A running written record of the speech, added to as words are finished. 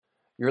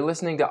You're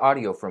listening to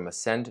audio from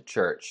Ascend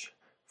Church.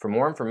 For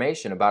more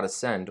information about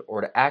Ascend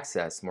or to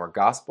access more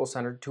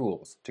gospel-centered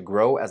tools to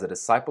grow as a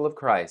disciple of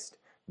Christ,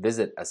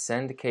 visit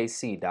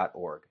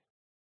ascendkc.org.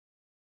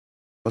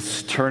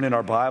 Let's turn in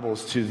our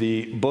Bibles to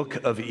the book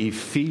of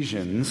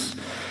Ephesians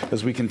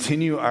as we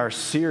continue our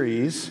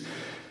series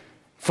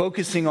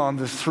focusing on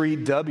the 3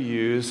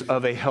 W's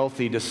of a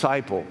healthy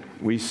disciple.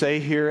 We say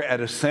here at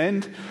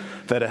Ascend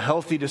that a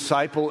healthy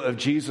disciple of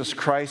Jesus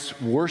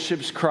Christ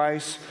worships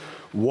Christ,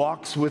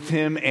 walks with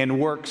Him, and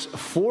works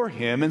for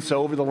Him. And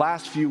so over the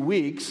last few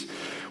weeks,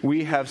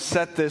 we have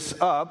set this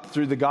up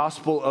through the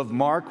Gospel of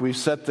Mark. We've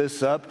set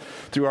this up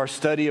through our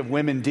study of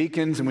women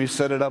deacons, and we've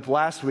set it up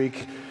last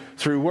week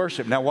through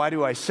worship. Now, why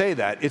do I say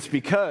that? It's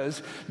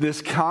because this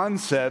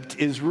concept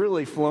is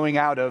really flowing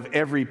out of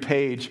every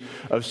page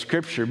of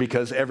Scripture,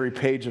 because every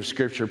page of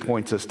Scripture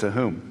points us to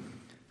whom?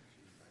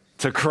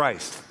 To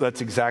Christ.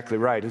 That's exactly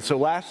right. And so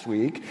last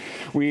week,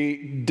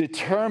 we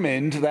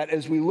determined that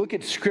as we look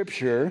at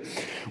Scripture,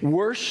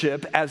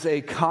 worship as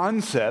a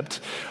concept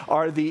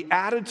are the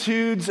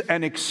attitudes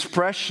and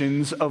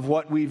expressions of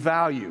what we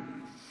value.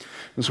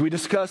 As we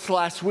discussed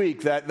last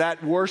week,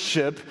 that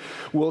worship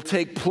will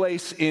take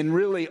place in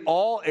really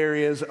all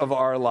areas of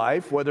our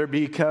life, whether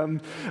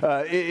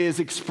it is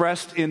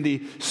expressed in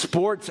the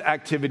sports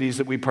activities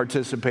that we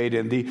participate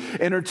in, the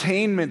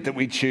entertainment that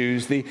we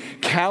choose, the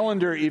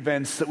calendar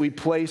events that we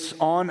place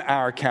on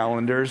our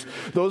calendars.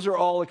 Those are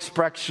all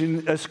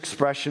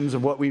expressions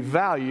of what we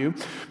value.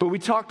 But we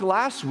talked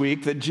last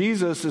week that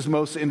Jesus is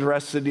most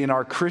interested in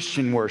our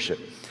Christian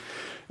worship.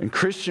 And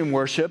Christian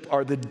worship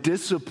are the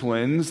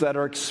disciplines that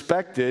are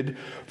expected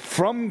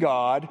from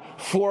God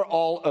for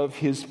all of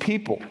His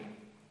people.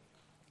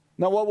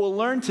 Now, what we'll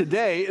learn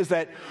today is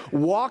that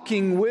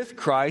walking with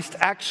Christ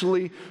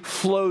actually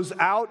flows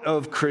out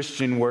of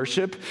Christian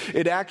worship.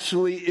 It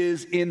actually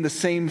is in the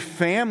same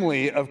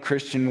family of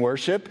Christian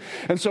worship.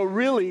 And so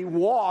really,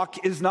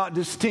 walk is not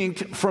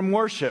distinct from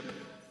worship.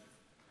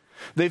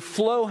 They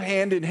flow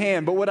hand in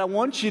hand. But what I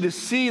want you to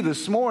see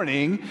this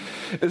morning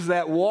is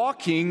that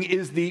walking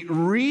is the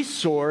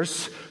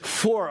resource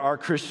for our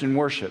Christian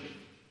worship.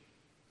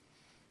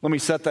 Let me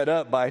set that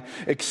up by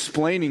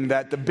explaining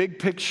that the big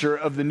picture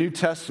of the New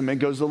Testament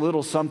goes a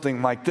little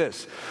something like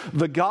this.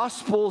 The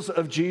Gospels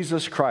of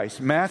Jesus Christ,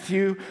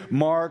 Matthew,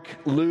 Mark,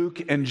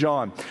 Luke, and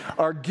John,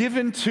 are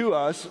given to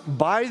us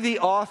by the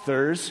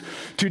authors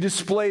to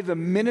display the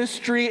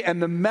ministry and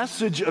the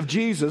message of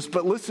Jesus.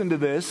 But listen to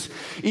this,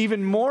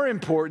 even more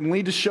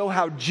importantly, to show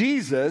how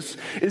Jesus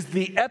is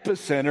the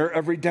epicenter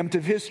of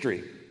redemptive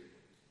history.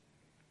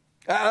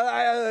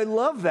 I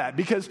love that,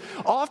 because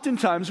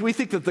oftentimes we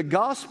think that the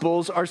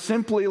Gospels are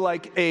simply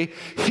like a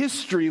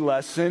history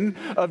lesson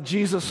of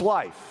Jesus'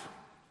 life.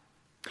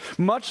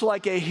 Much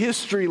like a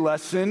history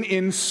lesson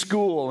in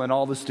school, and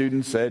all the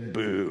students said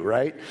boo,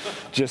 right?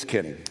 Just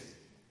kidding.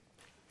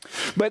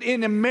 But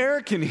in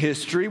American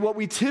history, what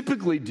we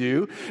typically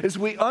do is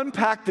we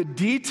unpack the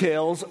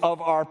details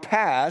of our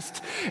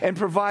past and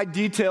provide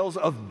details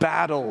of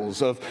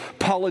battles, of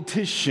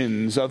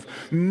politicians, of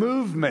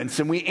movements,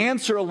 and we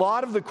answer a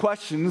lot of the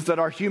questions that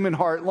our human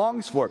heart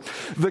longs for.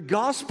 The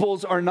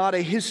Gospels are not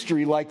a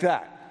history like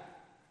that.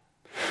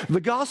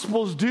 The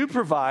Gospels do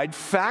provide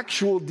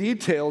factual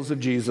details of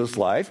Jesus'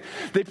 life.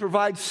 They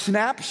provide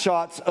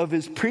snapshots of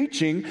His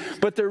preaching,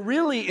 but they're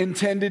really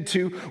intended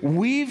to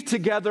weave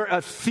together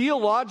a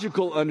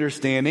theological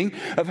understanding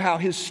of how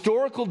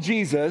historical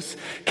Jesus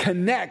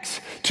connects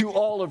to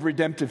all of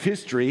redemptive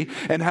history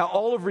and how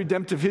all of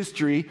redemptive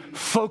history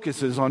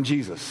focuses on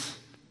Jesus.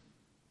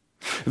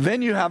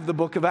 Then you have the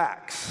book of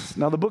Acts.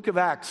 Now, the book of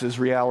Acts is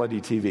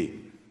reality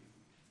TV.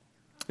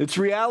 It's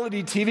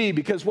reality TV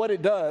because what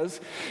it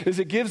does is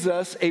it gives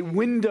us a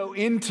window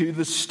into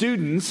the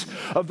students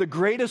of the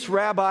greatest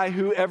rabbi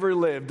who ever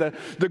lived,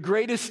 the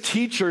greatest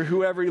teacher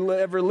who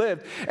ever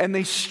lived, and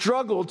they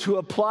struggle to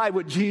apply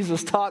what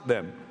Jesus taught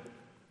them.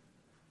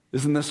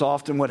 Isn't this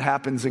often what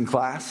happens in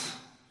class?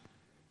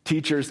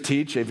 Teachers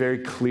teach a very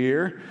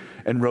clear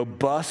and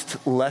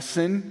robust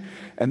lesson,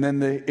 and then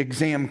the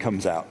exam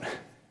comes out.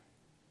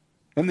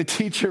 And the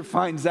teacher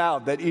finds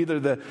out that either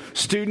the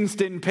students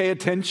didn't pay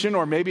attention,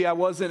 or maybe I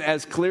wasn't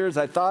as clear as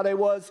I thought I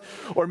was,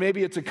 or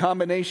maybe it's a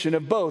combination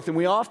of both. And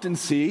we often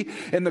see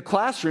in the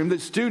classroom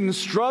that students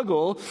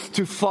struggle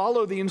to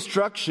follow the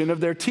instruction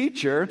of their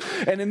teacher.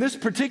 And in this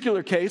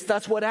particular case,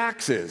 that's what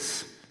Acts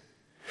is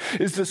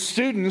the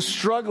students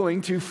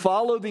struggling to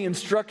follow the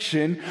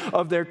instruction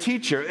of their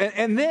teacher.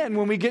 And then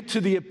when we get to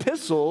the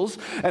epistles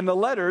and the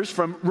letters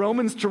from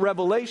Romans to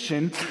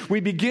Revelation, we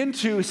begin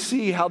to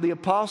see how the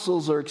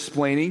apostles are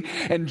explaining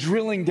and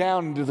drilling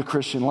down into the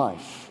Christian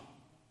life.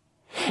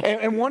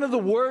 And one of the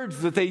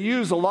words that they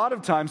use a lot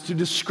of times to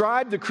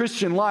describe the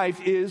Christian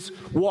life is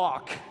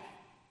walk.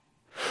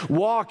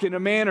 Walk in a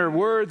manner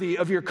worthy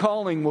of your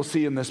calling, we'll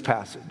see in this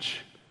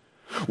passage.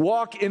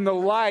 Walk in the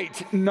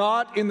light,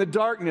 not in the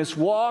darkness.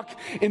 Walk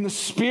in the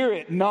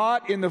Spirit,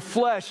 not in the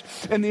flesh.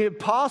 And the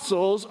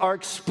apostles are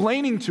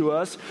explaining to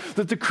us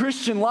that the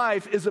Christian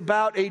life is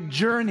about a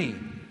journey.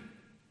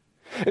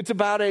 It's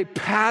about a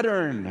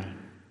pattern.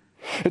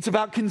 It's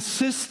about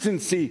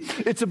consistency.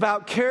 It's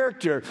about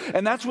character.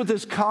 And that's what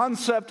this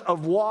concept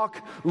of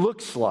walk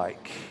looks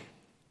like.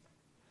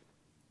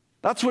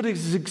 That's what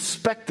is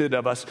expected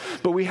of us.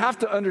 But we have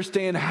to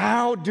understand,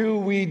 how do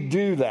we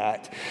do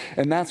that?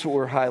 And that's what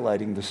we're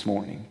highlighting this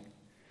morning.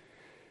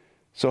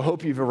 So I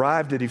hope you've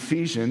arrived at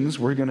Ephesians.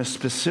 We're going to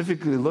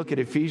specifically look at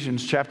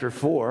Ephesians chapter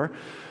 4,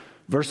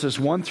 verses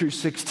 1 through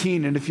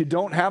 16. And if you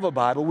don't have a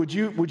Bible, would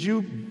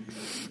you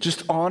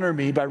just honor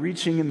me by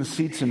reaching in the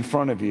seats in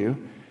front of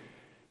you,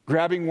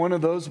 grabbing one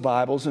of those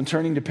Bibles and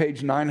turning to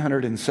page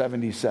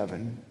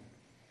 977.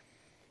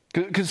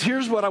 Because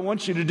here's what I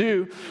want you to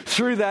do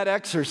through that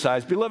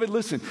exercise. Beloved,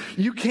 listen,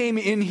 you came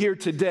in here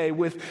today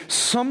with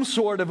some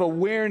sort of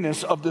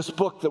awareness of this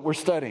book that we're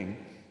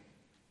studying.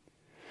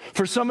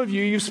 For some of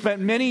you, you've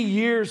spent many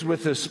years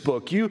with this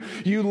book. You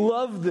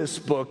love this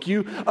book.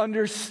 You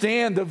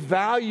understand the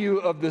value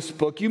of this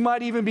book. You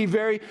might even be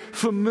very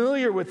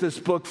familiar with this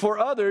book. For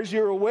others,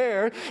 you're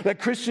aware that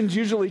Christians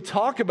usually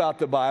talk about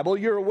the Bible.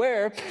 You're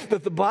aware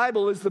that the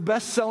Bible is the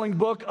best-selling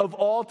book of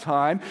all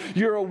time.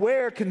 You're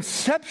aware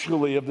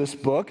conceptually of this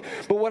book.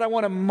 But what I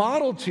want to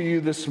model to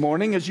you this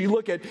morning as you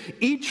look at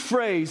each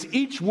phrase,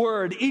 each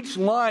word, each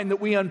line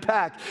that we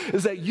unpack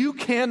is that you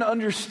can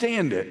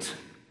understand it.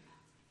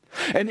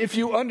 And if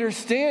you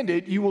understand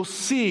it, you will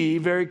see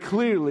very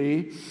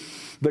clearly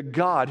the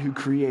God who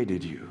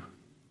created you.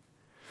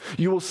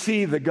 You will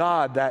see the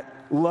God that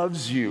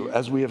loves you,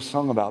 as we have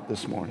sung about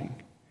this morning.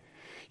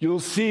 You will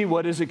see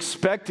what is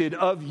expected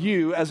of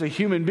you as a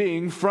human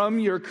being from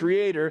your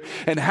Creator,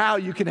 and how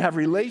you can have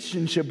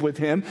relationship with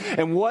Him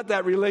and what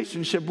that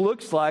relationship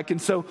looks like.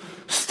 And so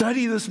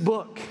study this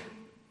book.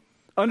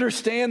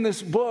 Understand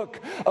this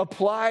book.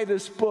 Apply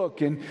this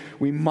book. And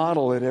we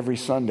model it every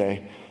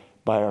Sunday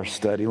by our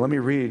study. Let me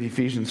read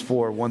Ephesians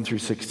 4, 1 through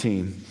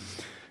 16,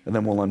 and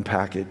then we'll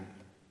unpack it.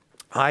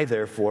 I,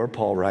 therefore,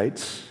 Paul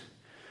writes,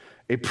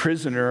 a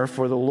prisoner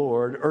for the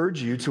Lord,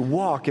 urge you to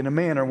walk in a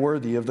manner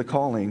worthy of the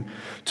calling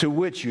to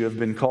which you have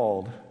been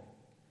called,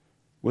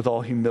 with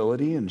all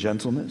humility and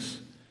gentleness,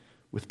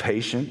 with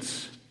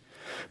patience,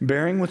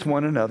 bearing with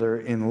one another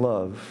in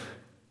love,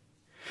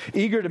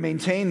 eager to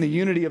maintain the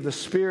unity of the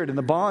Spirit in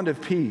the bond of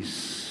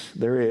peace.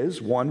 There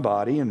is one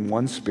body and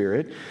one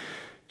Spirit,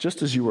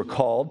 just as you were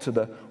called to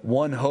the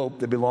one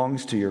hope that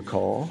belongs to your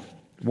call,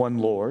 one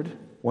Lord,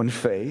 one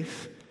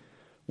faith,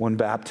 one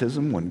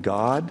baptism, one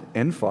God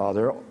and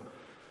Father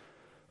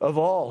of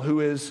all,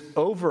 who is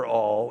over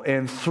all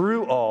and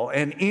through all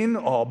and in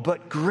all.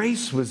 But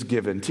grace was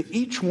given to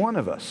each one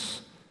of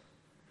us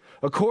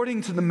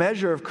according to the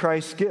measure of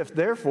Christ's gift.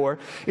 Therefore,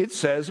 it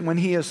says, when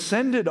He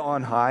ascended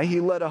on high,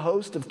 He led a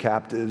host of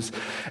captives,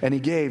 and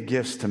He gave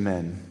gifts to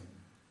men.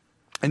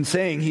 And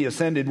saying He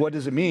ascended, what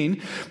does it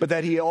mean? But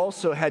that He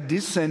also had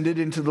descended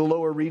into the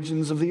lower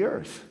regions of the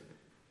earth.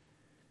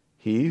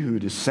 He who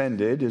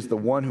descended is the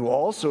one who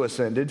also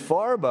ascended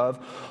far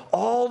above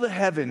all the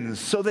heavens,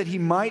 so that He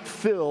might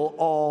fill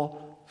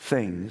all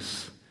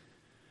things.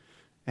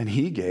 And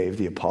He gave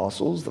the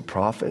apostles, the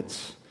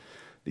prophets,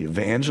 the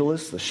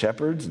evangelists, the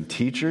shepherds, and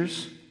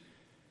teachers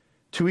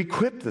to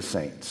equip the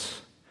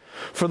saints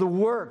for the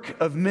work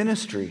of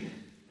ministry,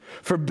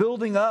 for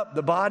building up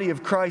the body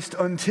of Christ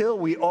until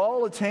we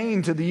all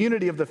attain to the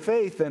unity of the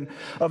faith and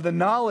of the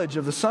knowledge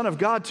of the Son of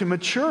God, to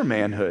mature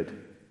manhood,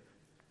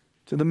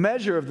 to the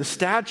measure of the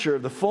stature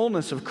of the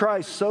fullness of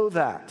Christ, so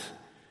that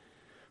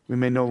we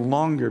may no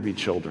longer be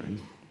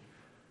children,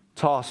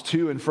 tossed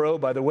to and fro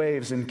by the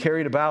waves and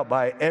carried about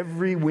by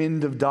every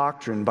wind of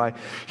doctrine, by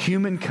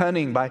human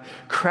cunning, by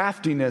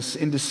craftiness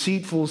in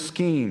deceitful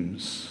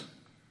schemes.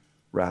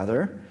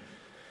 Rather,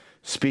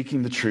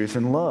 speaking the truth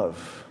in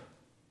love,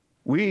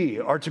 we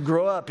are to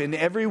grow up in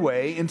every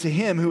way into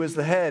Him who is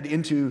the head,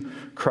 into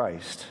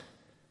Christ,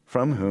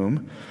 from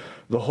whom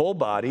the whole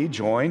body,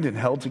 joined and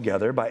held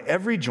together by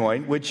every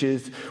joint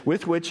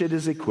with which it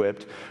is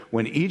equipped,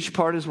 when each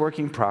part is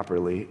working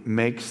properly,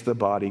 makes the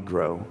body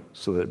grow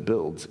so that it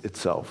builds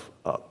itself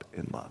up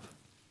in love.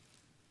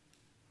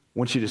 I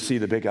want you to see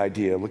the big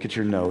idea. Look at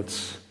your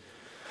notes.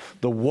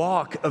 The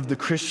walk of the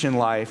Christian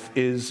life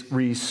is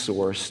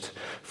resourced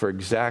for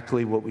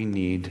exactly what we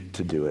need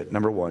to do it.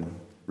 Number one,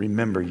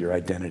 remember your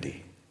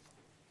identity.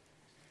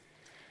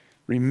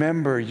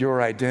 Remember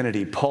your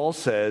identity. Paul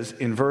says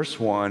in verse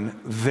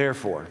 1,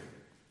 therefore.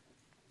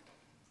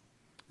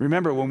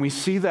 Remember, when we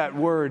see that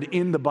word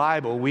in the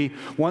Bible, we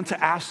want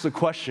to ask the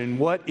question,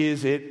 what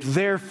is it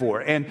there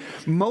for? And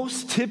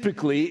most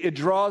typically, it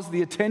draws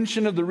the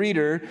attention of the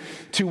reader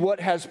to what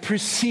has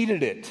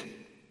preceded it.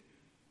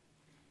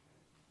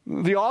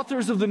 The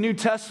authors of the New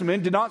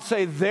Testament did not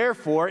say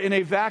therefore in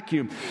a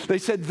vacuum. They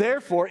said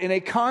therefore in a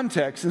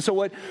context. And so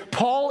what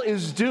Paul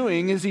is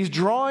doing is he's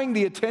drawing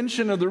the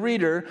attention of the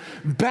reader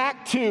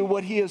back to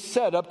what he has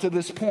said up to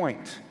this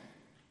point.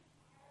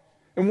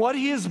 And what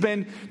he has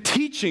been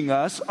teaching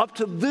us up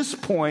to this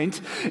point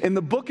in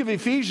the book of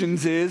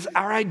Ephesians is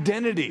our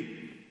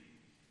identity.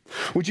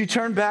 Would you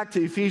turn back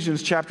to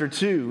Ephesians chapter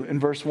 2 and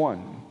verse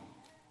 1?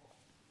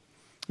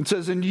 It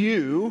says, and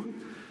you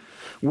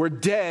We're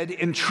dead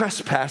in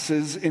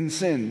trespasses and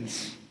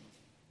sins.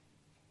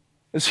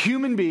 As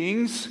human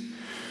beings,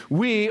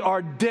 we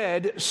are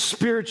dead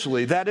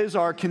spiritually. That is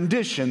our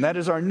condition. That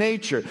is our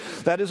nature.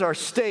 That is our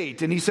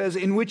state. And he says,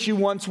 in which you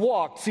once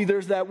walked. See,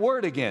 there's that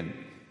word again.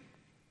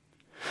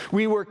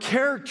 We were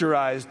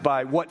characterized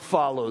by what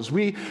follows.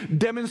 We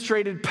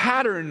demonstrated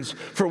patterns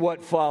for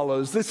what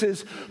follows. This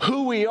is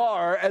who we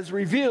are as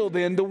revealed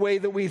in the way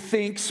that we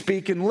think,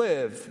 speak, and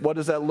live. What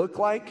does that look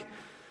like?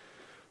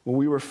 Well,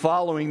 we were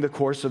following the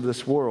course of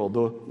this world,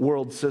 the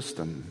world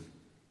system.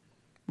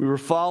 We were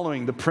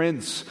following the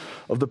prince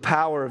of the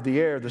power of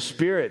the air, the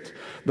spirit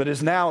that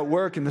is now at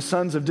work in the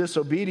sons of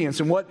disobedience.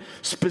 And what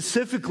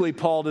specifically,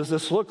 Paul, does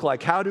this look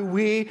like? How do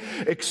we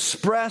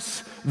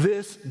express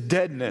this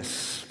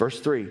deadness?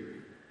 Verse 3,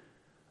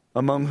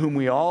 among whom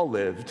we all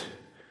lived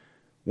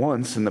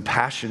once in the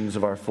passions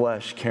of our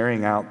flesh,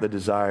 carrying out the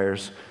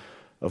desires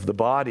of the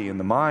body and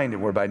the mind,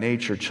 and were by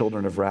nature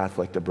children of wrath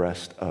like the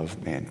rest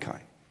of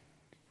mankind.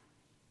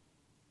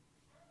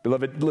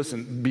 Beloved,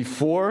 listen,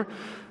 before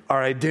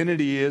our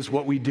identity is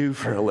what we do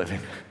for a living,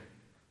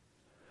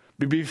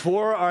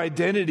 before our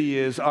identity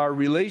is our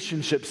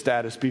relationship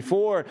status,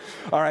 before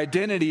our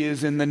identity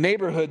is in the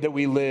neighborhood that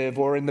we live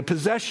or in the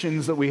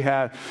possessions that we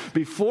have,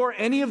 before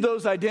any of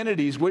those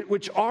identities,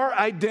 which are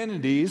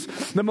identities,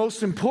 the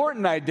most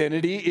important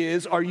identity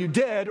is, are you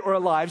dead or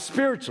alive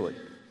spiritually?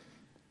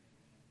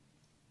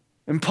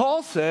 And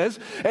Paul says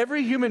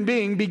every human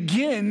being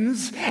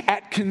begins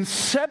at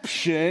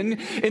conception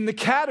in the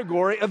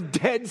category of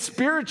dead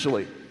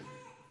spiritually.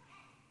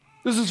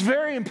 This is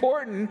very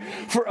important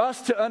for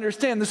us to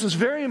understand. This is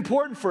very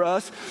important for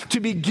us to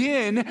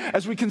begin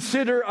as we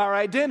consider our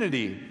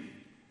identity.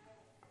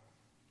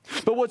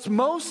 But what's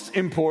most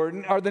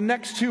important are the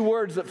next two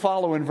words that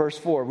follow in verse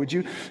 4. Would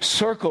you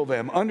circle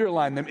them,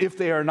 underline them if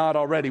they are not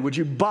already? Would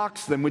you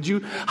box them? Would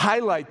you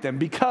highlight them?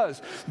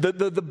 Because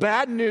the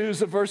bad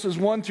news of verses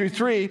 1 through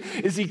 3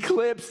 is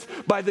eclipsed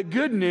by the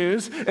good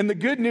news, and the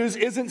good news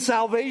isn't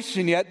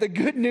salvation yet. The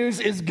good news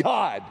is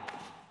God.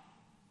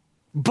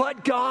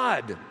 But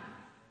God.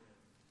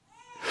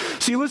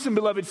 See, listen,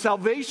 beloved,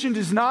 salvation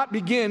does not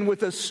begin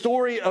with a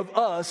story of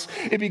us.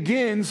 It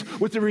begins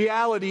with the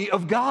reality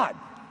of God.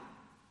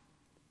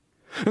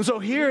 And so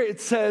here it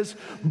says,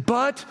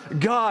 but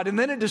God, and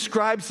then it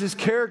describes his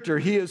character.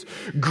 He is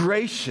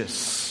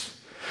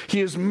gracious. He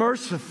is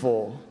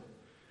merciful.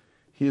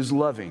 He is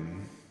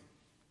loving.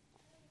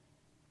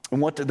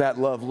 And what did that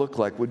love look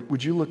like?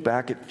 Would you look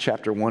back at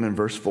chapter 1 and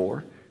verse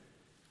 4?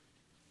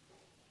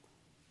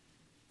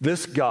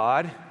 This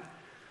God,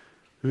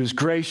 who is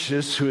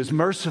gracious, who is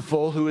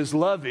merciful, who is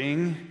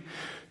loving,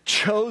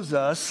 chose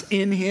us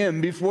in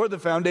him before the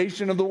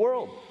foundation of the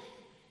world.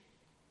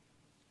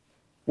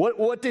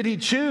 What did he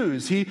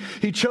choose? He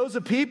chose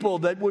a people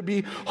that would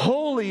be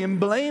holy and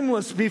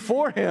blameless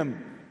before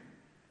him.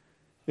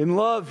 In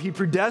love, he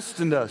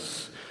predestined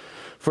us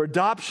for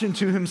adoption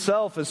to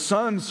himself as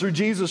sons through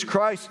Jesus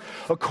Christ,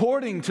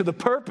 according to the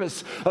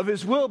purpose of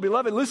his will.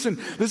 Beloved, listen,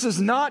 this is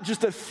not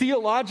just a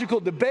theological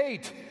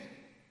debate.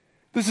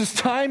 This is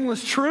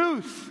timeless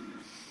truth.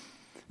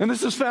 And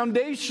this is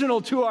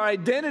foundational to our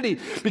identity.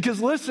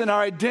 Because listen,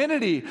 our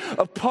identity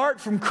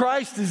apart from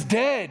Christ is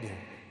dead.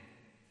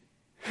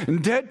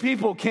 And dead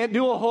people can't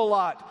do a whole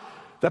lot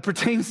that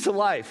pertains to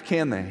life,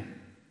 can they?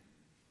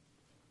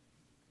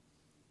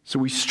 So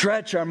we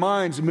stretch our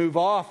minds and move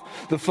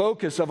off the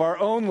focus of our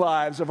own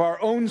lives, of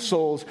our own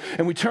souls,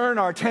 and we turn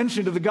our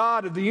attention to the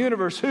God of the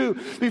universe who,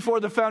 before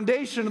the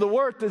foundation of the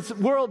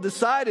world,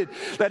 decided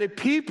that a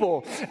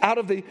people out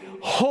of the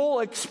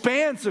whole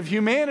expanse of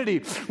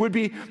humanity would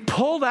be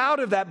pulled out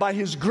of that by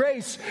his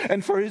grace,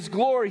 and for his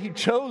glory he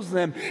chose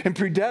them and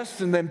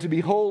predestined them to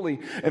be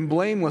holy and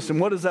blameless. And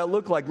what does that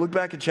look like? Look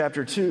back at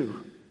chapter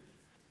 2.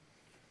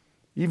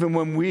 Even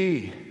when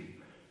we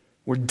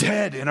were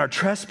dead in our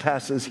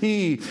trespasses,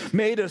 he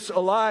made us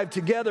alive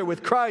together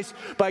with Christ.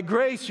 By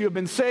grace you have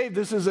been saved.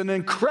 This is an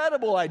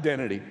incredible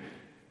identity.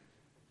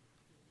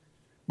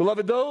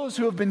 Beloved, those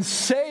who have been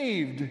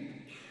saved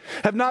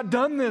have not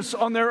done this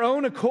on their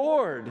own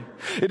accord.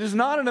 It is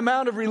not an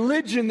amount of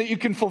religion that you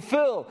can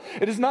fulfill.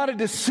 It is not a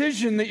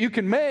decision that you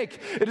can make.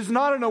 It is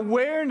not an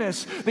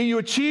awareness that you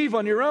achieve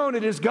on your own.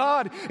 It is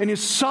God in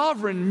his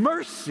sovereign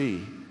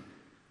mercy.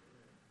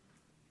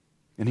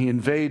 And he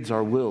invades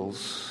our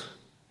wills.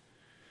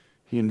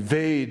 He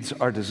invades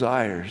our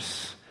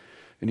desires,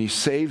 and he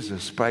saves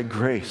us by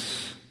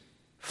grace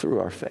through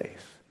our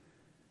faith.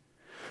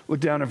 Look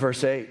down at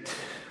verse 8.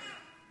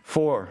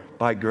 For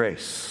by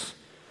grace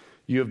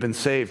you have been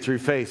saved through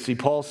faith. See,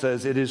 Paul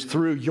says it is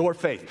through your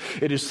faith.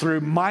 It is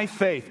through my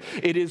faith.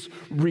 It is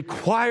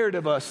required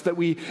of us that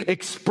we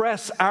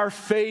express our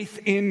faith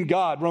in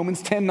God.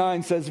 Romans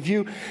 10:9 says, if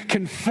you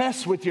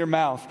confess with your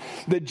mouth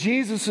that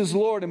Jesus is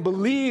Lord and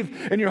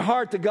believe in your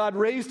heart that God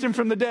raised him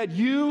from the dead,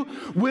 you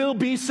will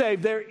be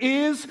saved. There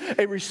is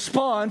a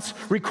response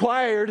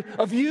required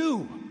of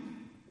you.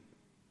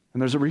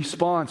 And there's a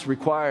response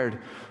required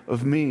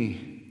of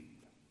me.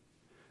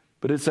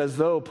 But it's as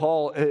though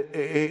Paul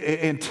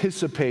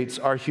anticipates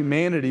our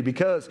humanity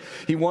because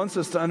he wants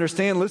us to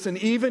understand, listen,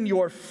 even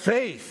your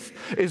faith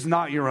is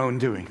not your own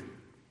doing.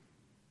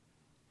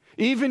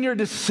 Even your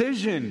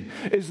decision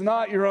is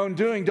not your own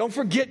doing. Don't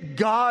forget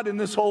God in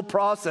this whole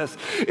process.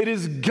 It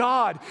is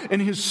God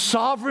and His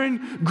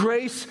sovereign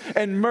grace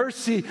and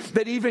mercy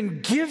that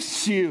even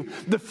gives you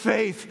the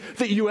faith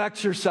that you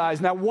exercise.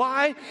 Now,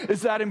 why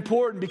is that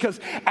important? Because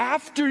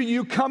after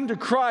you come to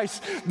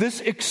Christ,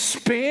 this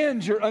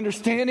expands your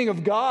understanding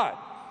of God.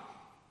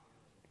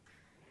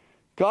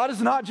 God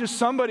is not just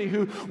somebody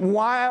who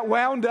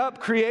wound up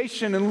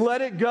creation and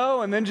let it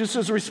go and then just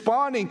is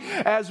responding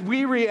as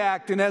we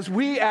react and as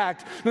we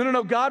act.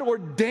 No. God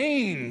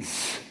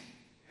ordains.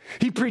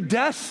 He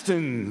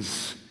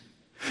predestines.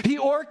 He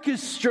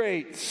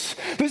orchestrates.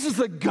 This is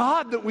the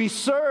God that we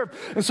serve.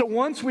 And so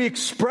once we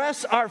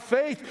express our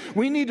faith,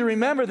 we need to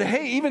remember that,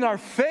 hey, even our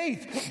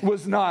faith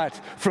was not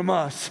from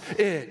us.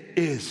 It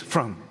is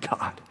from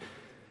God.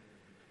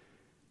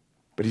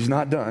 But He's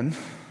not done.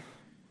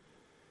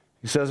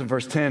 He says in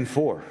verse 10,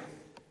 "For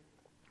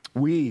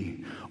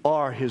we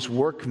are His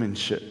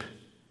workmanship,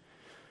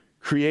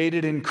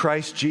 created in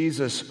Christ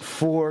Jesus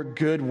for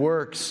good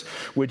works,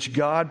 which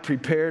God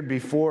prepared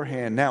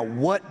beforehand." Now,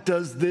 what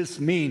does this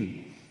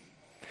mean?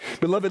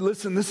 Beloved,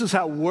 listen, this is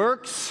how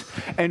works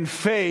and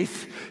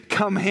faith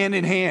come hand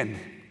in hand.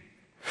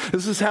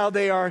 This is how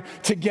they are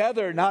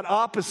together, not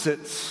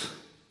opposites.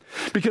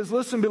 Because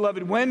listen,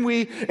 beloved, when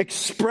we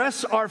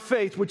express our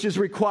faith, which is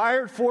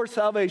required for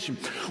salvation,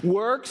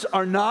 works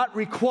are not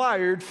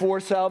required for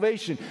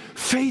salvation.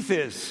 Faith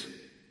is.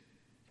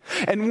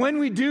 And when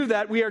we do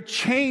that, we are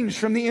changed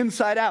from the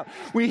inside out.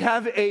 We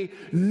have a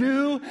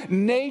new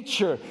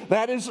nature.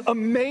 That is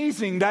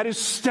amazing. That is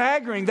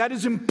staggering. That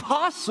is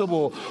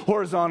impossible,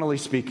 horizontally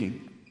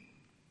speaking.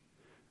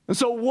 And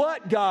so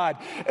what, God,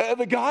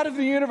 the God of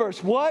the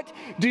universe, what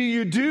do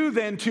you do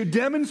then to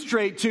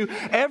demonstrate to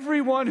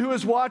everyone who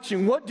is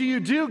watching? What do you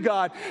do,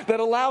 God, that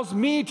allows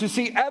me to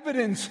see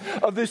evidence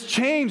of this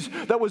change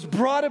that was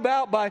brought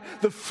about by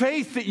the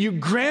faith that you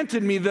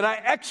granted me, that I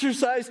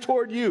exercise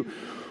toward you?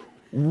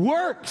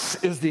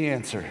 Works is the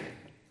answer.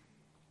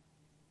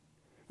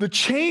 The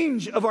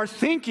change of our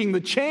thinking, the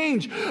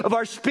change of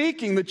our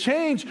speaking, the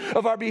change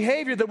of our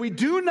behavior, that we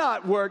do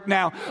not work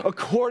now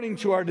according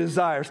to our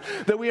desires,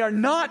 that we are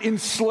not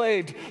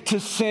enslaved to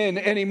sin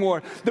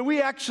anymore, that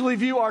we actually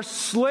view our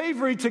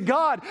slavery to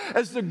God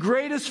as the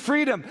greatest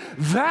freedom.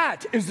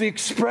 That is the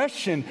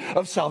expression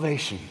of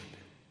salvation.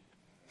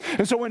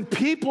 And so when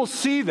people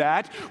see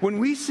that, when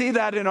we see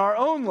that in our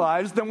own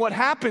lives, then what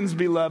happens,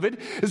 beloved,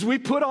 is we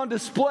put on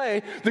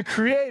display the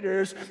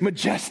Creator's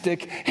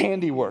majestic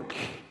handiwork.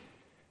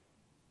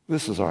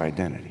 This is our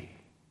identity.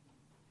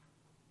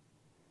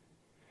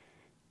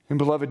 And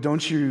beloved,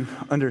 don't you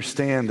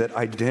understand that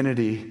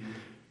identity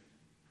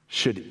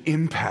should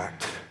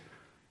impact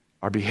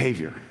our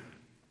behavior?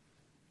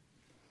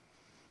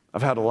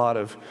 I've had a lot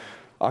of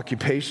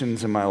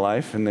occupations in my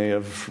life, and they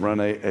have run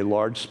a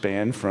large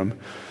span from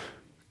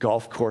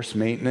golf course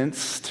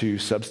maintenance to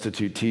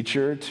substitute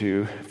teacher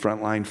to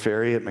frontline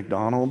ferry at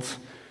McDonald's.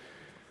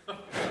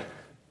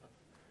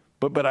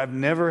 But I've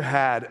never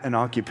had an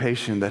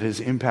occupation that has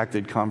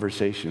impacted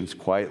conversations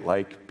quite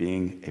like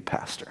being a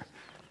pastor.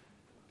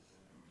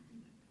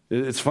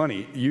 It's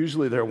funny.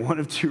 Usually there are one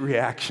of two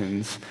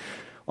reactions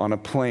on a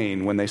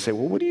plane when they say,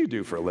 "Well, what do you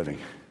do for a living?"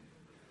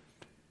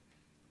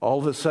 All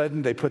of a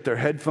sudden they put their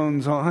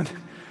headphones on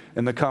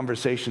and the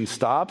conversation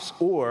stops,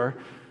 or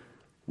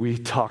we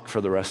talk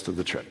for the rest of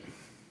the trip.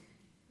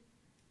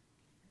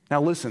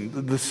 Now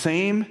listen, the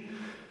same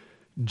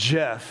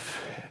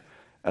Jeff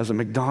as a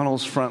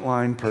McDonald's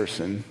frontline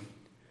person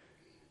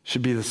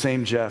should be the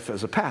same Jeff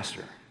as a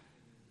pastor.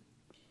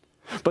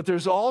 But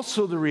there's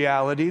also the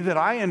reality that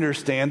I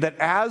understand that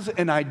as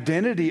an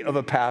identity of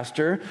a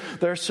pastor,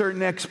 there are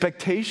certain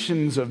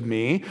expectations of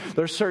me,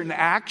 there are certain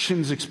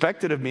actions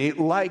expected of me,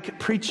 like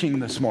preaching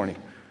this morning.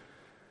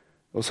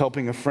 I was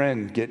helping a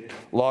friend get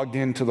logged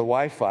into the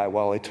Wi-Fi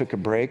while I took a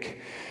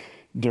break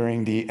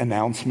during the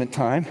announcement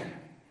time.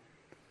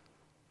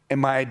 And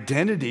my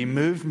identity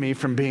moved me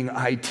from being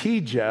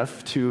IT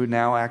Jeff to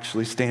now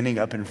actually standing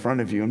up in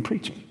front of you and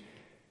preaching.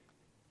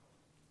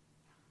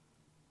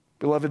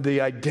 Beloved,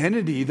 the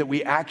identity that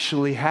we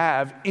actually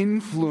have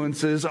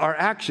influences our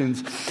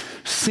actions.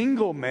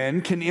 Single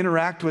men can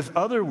interact with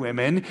other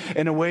women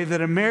in a way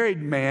that a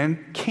married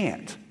man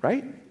can't,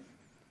 right?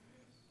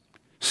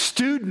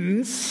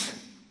 Students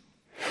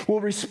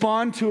will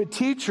respond to a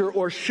teacher,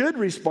 or should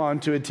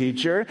respond to a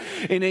teacher,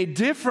 in a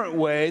different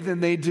way than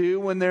they do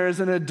when there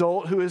is an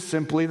adult who is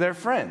simply their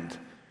friend.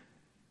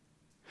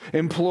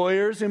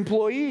 Employers,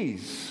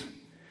 employees.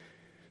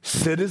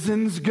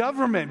 Citizens,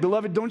 government.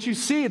 Beloved, don't you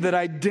see that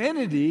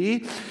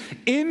identity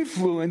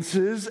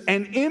influences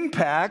and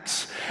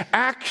impacts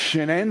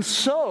action? And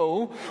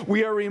so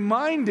we are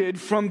reminded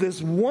from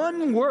this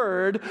one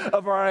word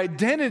of our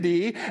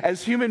identity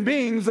as human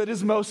beings that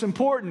is most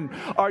important.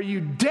 Are you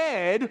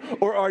dead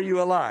or are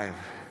you alive?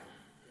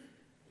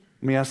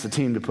 Let me ask the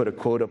team to put a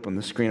quote up on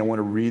the screen. I want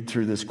to read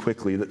through this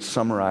quickly that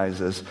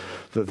summarizes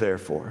the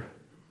therefore.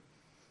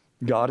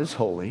 God is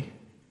holy,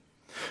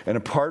 and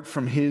apart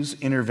from his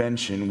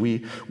intervention,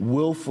 we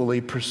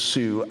willfully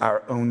pursue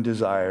our own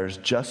desires,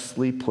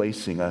 justly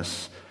placing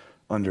us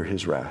under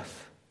his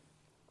wrath.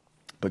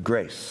 But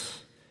grace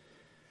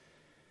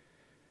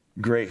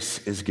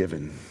is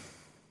given.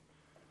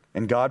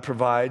 And God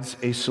provides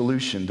a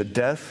solution, the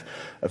death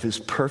of his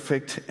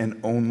perfect and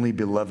only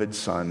beloved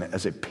Son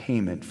as a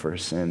payment for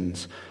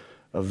sins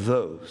of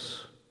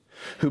those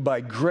who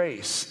by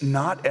grace,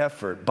 not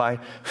effort, by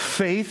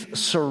faith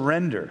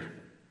surrender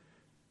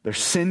their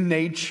sin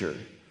nature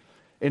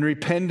in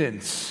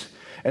repentance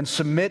and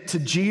submit to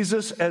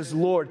Jesus as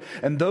Lord.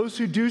 And those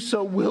who do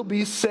so will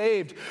be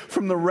saved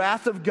from the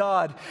wrath of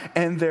God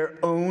and their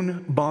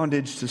own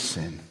bondage to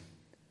sin.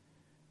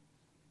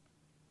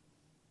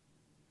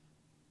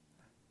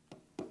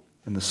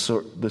 And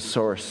the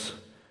source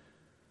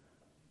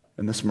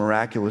and this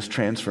miraculous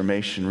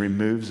transformation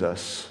removes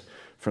us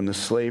from the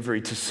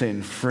slavery to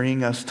sin,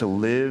 freeing us to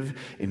live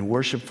in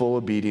worshipful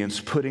obedience,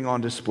 putting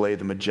on display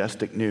the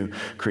majestic new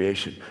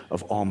creation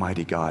of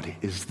Almighty God.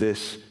 Is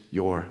this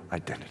your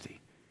identity?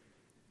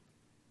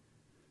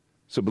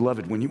 So,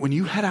 beloved, when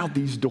you head out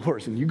these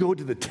doors and you go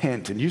to the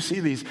tent and you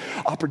see these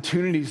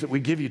opportunities that we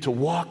give you to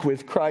walk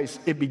with Christ,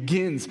 it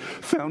begins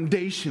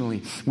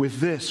foundationally with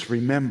this: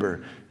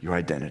 remember your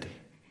identity.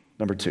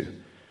 Number 2,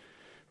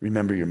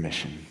 remember your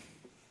mission.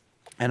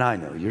 And I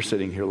know you're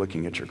sitting here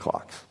looking at your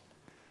clocks,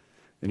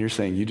 and you're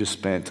saying you just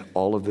spent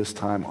all of this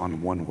time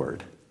on one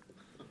word.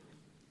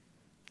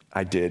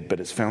 I did,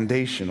 but it's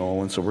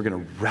foundational, and so we're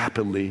going to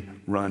rapidly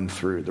run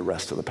through the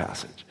rest of the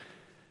passage.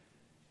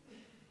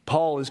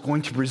 Paul is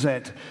going to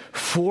present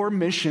 4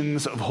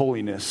 missions of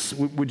holiness.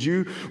 Would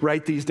you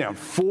write these down?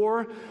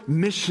 4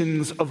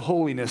 missions of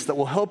holiness that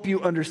will help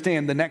you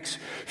understand the next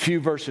few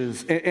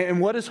verses. And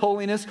what is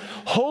holiness?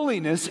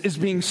 Holiness is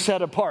being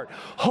set apart.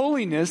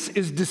 Holiness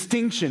is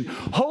distinction.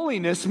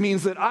 Holiness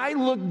means that I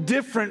look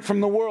different from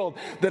the world,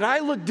 that I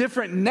look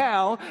different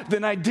now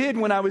than I did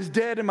when I was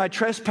dead in my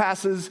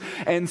trespasses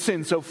and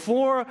sins. So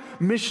 4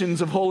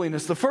 missions of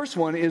holiness. The first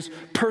one is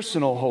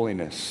personal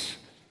holiness.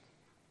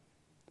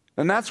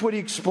 And that's what he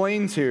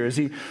explains here as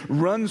he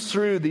runs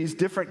through these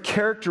different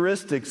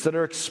characteristics that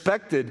are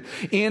expected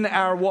in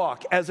our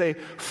walk. As a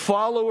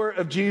follower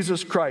of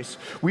Jesus Christ,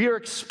 we are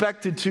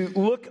expected to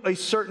look a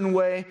certain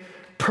way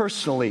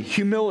personally.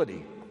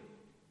 Humility.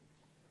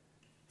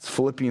 It's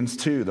Philippians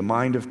 2, the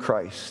mind of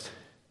Christ.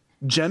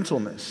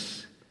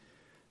 Gentleness.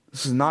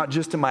 This is not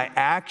just in my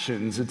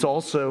actions, it's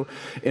also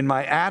in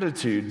my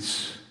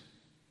attitudes.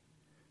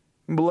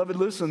 Beloved,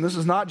 listen, this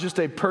is not just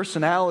a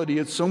personality,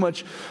 it's so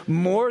much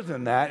more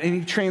than that. And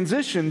he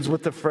transitions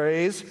with the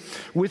phrase,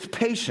 with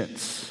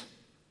patience.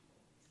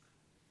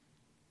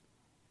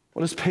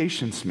 What does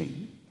patience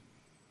mean?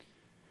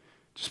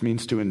 It just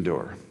means to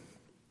endure.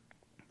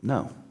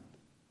 No.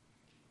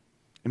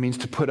 It means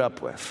to put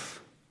up with.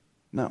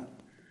 No.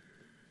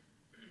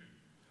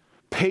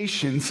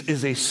 Patience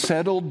is a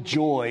settled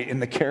joy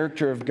in the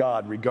character of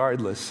God,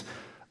 regardless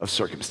of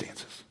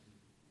circumstances.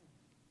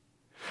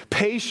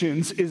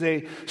 Patience is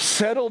a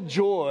settled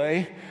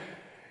joy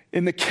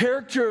in the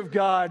character of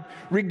God,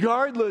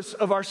 regardless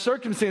of our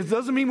circumstances.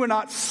 Doesn't mean we're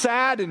not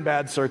sad in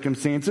bad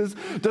circumstances.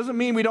 Doesn't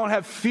mean we don't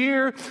have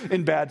fear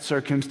in bad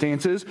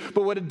circumstances.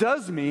 But what it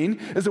does mean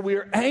is that we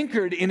are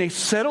anchored in a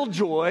settled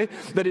joy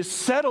that is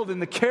settled in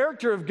the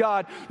character of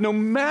God, no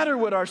matter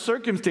what our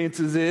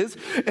circumstances is.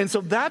 And so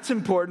that's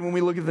important when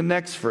we look at the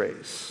next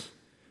phrase.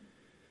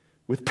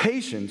 With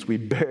patience, we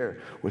bear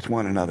with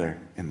one another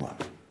in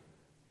love.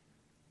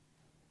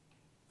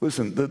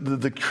 Listen,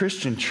 the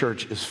Christian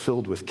church is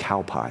filled with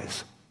cow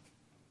pies.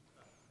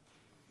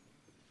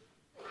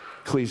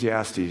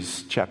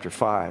 Ecclesiastes chapter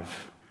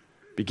 5,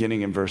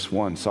 beginning in verse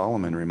 1,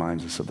 Solomon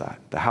reminds us of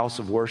that. The house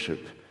of worship,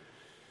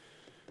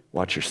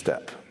 watch your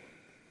step.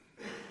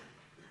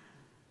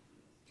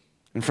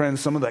 And friends,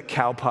 some of that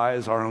cow pie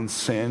is our own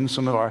sin.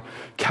 Some of our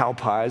cow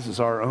pies is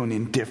our own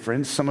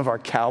indifference. Some of our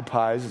cow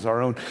pies is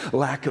our own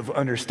lack of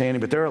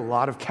understanding. But there are a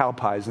lot of cow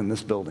pies in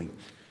this building.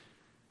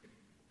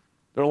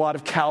 There are a lot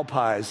of cow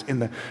pies in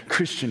the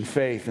Christian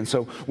faith. And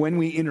so when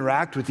we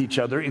interact with each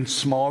other in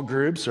small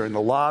groups or in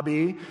the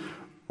lobby,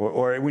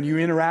 or when you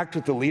interact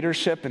with the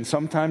leadership and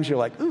sometimes you're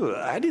like, ooh,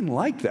 I didn't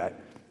like that.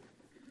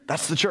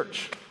 That's the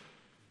church.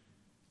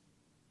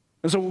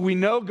 And so we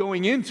know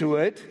going into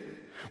it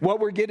what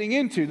we're getting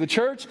into. The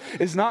church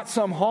is not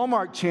some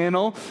Hallmark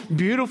Channel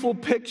beautiful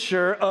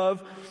picture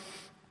of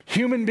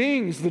human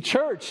beings. The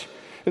church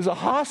is a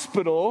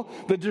hospital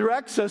that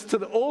directs us to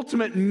the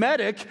ultimate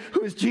medic,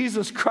 who is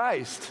Jesus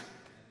Christ.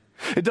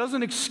 It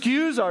doesn't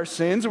excuse our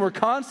sins, and we're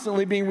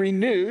constantly being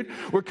renewed.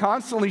 We're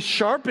constantly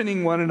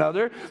sharpening one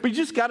another, but you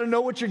just got to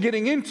know what you're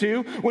getting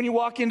into when you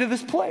walk into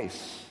this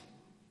place.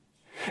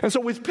 And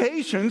so with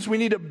patience, we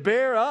need to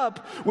bear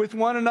up with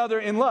one another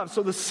in love.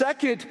 So the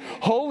second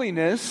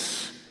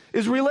holiness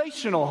is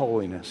relational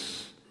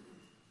holiness.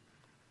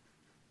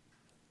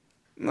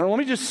 Now, let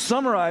me just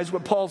summarize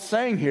what Paul's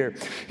saying here.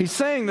 He's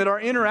saying that our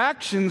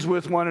interactions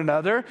with one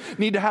another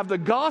need to have the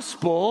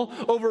gospel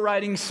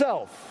overriding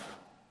self.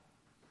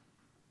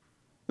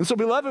 And so,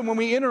 beloved, when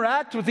we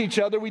interact with each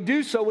other, we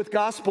do so with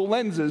gospel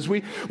lenses.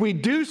 We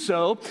do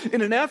so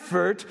in an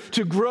effort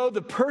to grow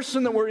the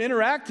person that we're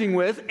interacting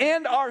with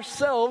and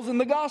ourselves in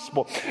the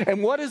gospel.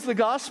 And what is the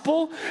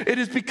gospel? It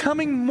is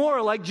becoming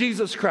more like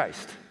Jesus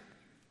Christ.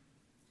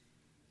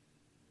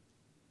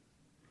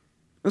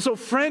 And so,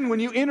 friend, when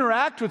you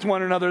interact with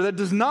one another, that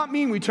does not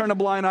mean we turn a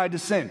blind eye to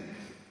sin.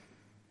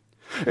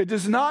 It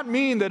does not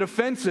mean that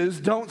offenses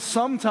don't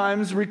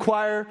sometimes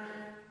require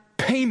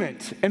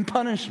payment and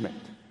punishment.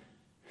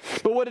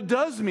 But what it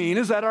does mean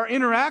is that our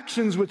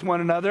interactions with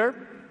one another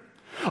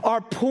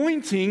are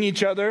pointing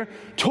each other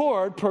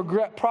toward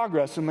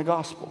progress in the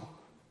gospel.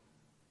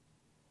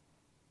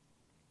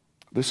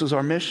 This is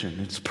our mission.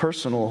 It's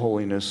personal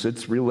holiness.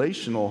 It's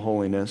relational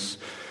holiness.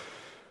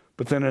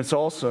 But then it's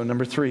also,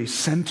 number 3,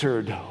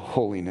 centered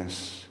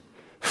holiness,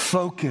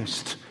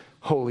 focused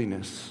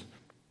holiness.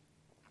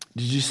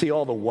 Did you see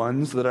all the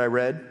ones that I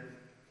read?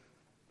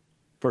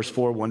 Verse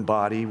 4, one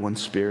body, one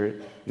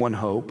spirit, one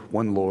hope,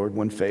 one Lord,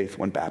 one faith,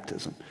 one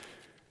baptism.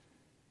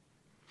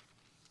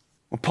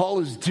 What Paul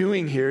is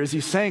doing here is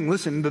he's saying,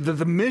 listen,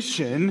 the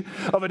mission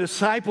of a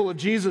disciple of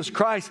Jesus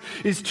Christ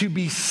is to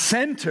be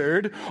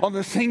centered on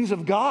the things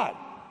of God,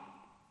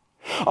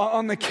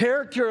 on the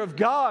character of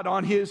God,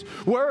 on His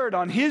Word,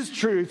 on His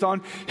truth,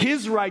 on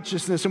His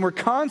righteousness. And we're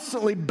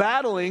constantly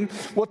battling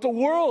what the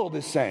world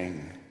is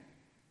saying.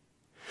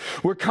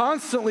 We're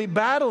constantly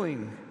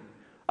battling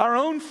our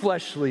own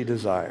fleshly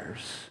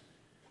desires.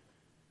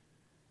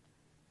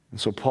 And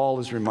so Paul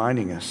is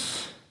reminding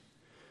us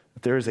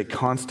that there is a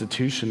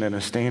constitution and a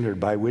standard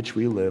by which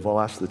we live. I'll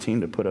ask the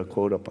team to put a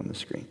quote up on the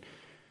screen.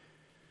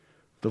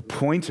 The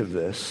point of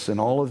this and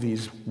all of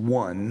these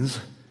ones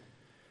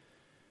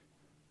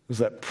is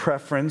that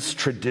preference,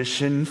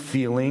 tradition,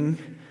 feeling,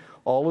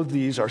 all of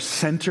these are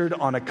centered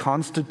on a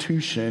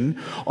constitution,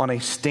 on a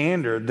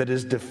standard that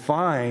is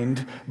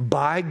defined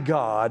by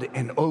God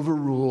and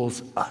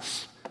overrules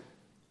us.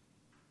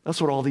 That's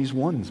what all these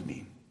ones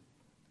mean.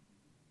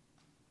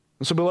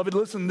 And so, beloved,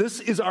 listen, this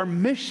is our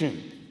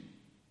mission.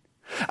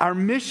 Our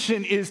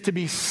mission is to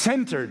be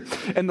centered.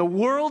 And the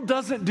world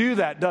doesn't do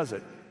that, does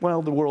it?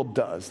 Well, the world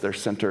does. They're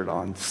centered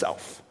on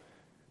self.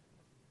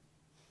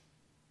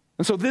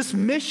 And so this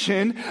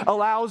mission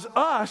allows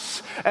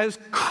us as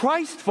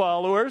Christ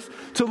followers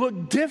to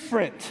look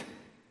different,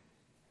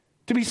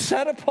 to be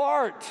set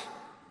apart,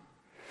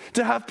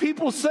 to have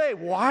people say,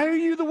 why are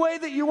you the way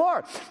that you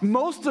are?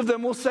 Most of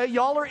them will say,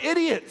 y'all are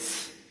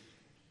idiots.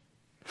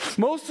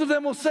 Most of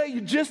them will say,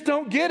 you just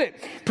don't get it.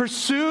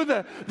 Pursue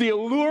the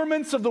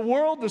allurements of the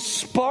world, the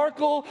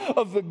sparkle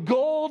of the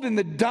gold and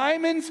the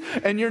diamonds,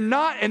 and you're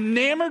not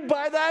enamored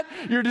by that.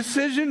 Your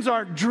decisions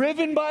aren't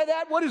driven by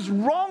that. What is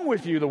wrong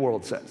with you, the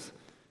world says.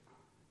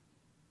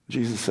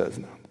 Jesus says,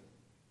 no.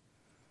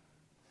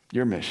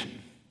 Your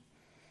mission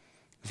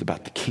is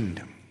about the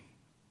kingdom,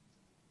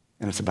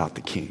 and it's about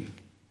the King.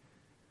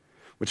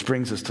 Which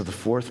brings us to the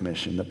 4th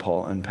mission that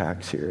Paul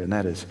unpacks here, and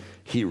that is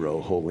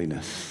hero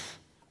holiness.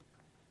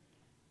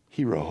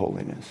 Hero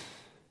holiness.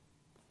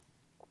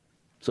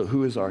 So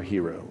who is our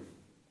hero?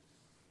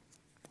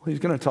 Well, he's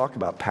going to talk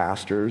about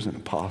pastors and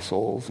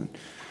apostles. And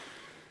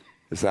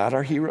is that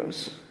our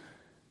heroes?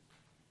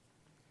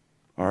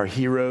 Are our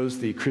heroes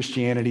the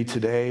Christianity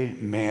Today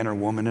man or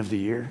woman of the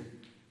year?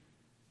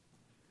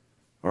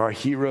 Are our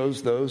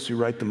heroes those who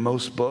write the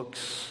most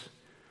books?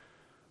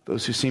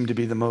 Those who seem to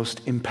be the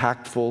most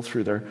impactful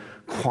through their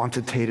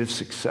quantitative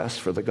success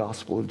for the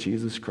gospel of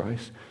Jesus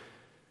Christ?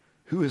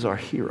 Who is our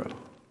hero?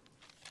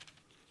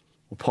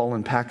 Well, Paul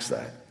unpacks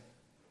that.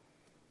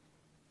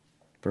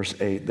 Verse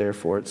 8,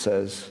 therefore, it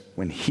says,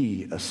 when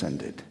he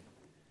ascended,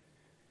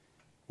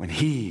 when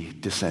he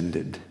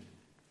descended.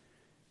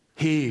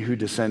 He who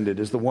descended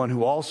is the one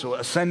who also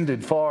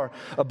ascended far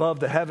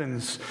above the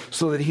heavens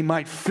so that he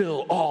might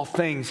fill all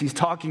things. He's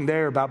talking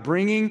there about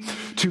bringing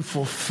to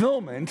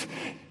fulfillment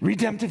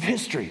redemptive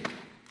history.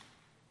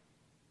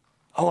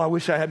 Oh, I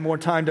wish I had more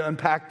time to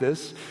unpack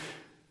this.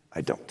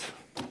 I don't.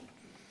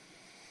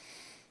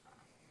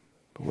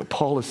 But what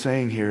Paul is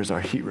saying here is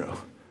our hero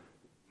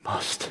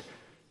must,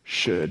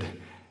 should,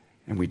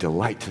 and we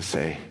delight to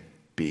say,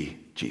 be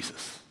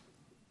Jesus.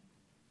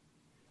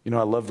 You know,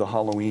 I love the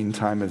Halloween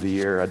time of the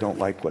year. I don't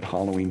like what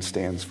Halloween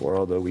stands for,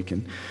 although we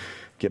can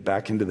get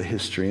back into the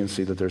history and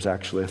see that there's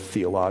actually a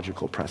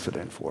theological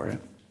precedent for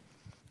it.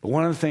 But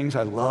one of the things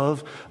I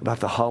love about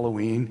the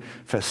Halloween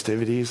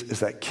festivities is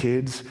that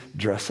kids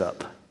dress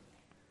up.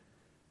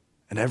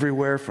 And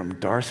everywhere from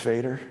Darth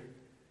Vader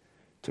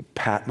to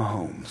Pat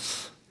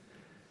Mahomes,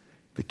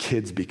 the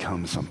kids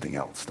become something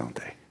else, don't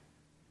they?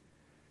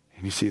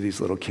 And you see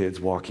these little kids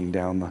walking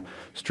down the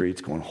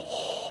streets going,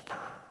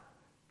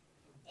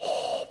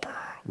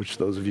 which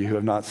those of you who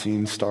have not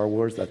seen Star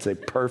Wars, that's a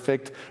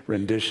perfect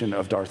rendition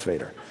of Darth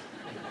Vader.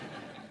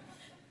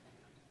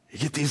 You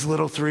get these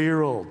little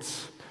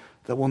 3-year-olds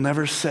that will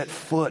never set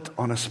foot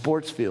on a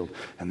sports field,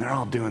 and they're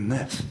all doing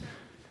this.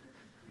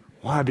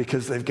 Why?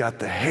 Because they've got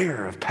the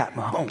hair of Pat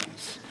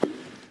Mahomes,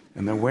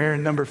 and they're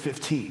wearing number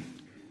 15.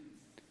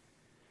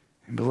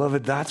 And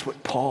beloved, that's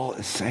what Paul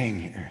is saying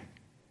here.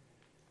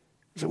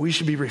 Is that we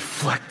should be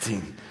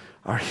reflecting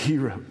our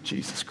hero,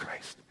 Jesus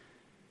Christ.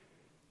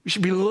 We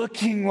should be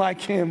looking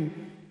like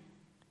him.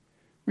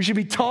 We should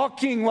be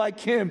talking like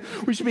him.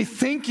 We should be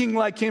thinking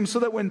like him so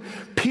that when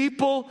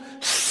people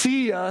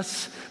see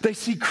us, they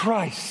see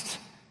Christ.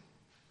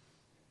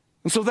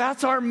 And so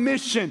that's our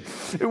mission.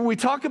 We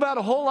talk about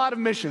a whole lot of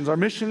missions. Our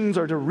missions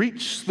are to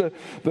reach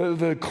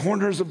the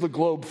corners of the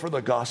globe for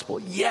the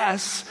gospel.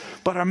 Yes,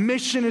 but our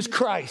mission is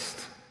Christ.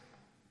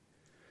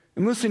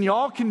 And listen,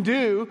 y'all can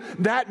do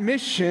that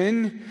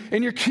mission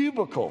in your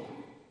cubicle.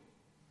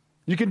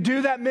 You can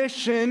do that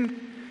mission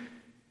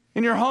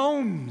in your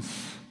homes.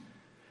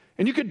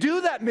 And you could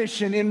do that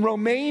mission in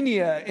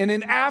Romania and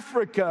in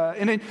Africa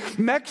and in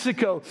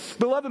Mexico.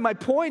 Beloved, my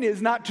point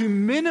is not to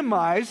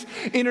minimize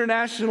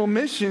international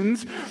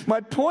missions.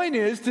 My point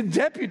is to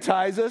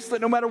deputize us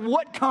that no matter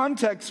what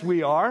context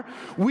we are,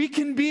 we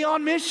can be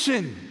on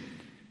mission.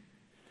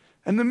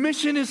 And the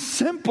mission is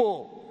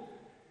simple.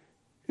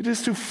 It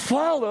is to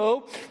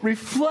follow,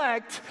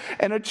 reflect,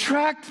 and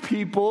attract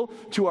people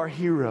to our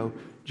hero,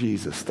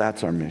 Jesus.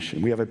 That's our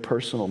mission. We have a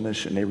personal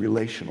mission, a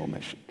relational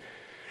mission,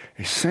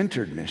 a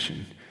centered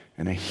mission,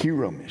 and a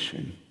hero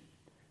mission.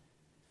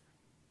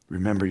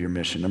 Remember your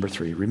mission. Number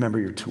 3, remember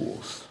your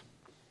tools.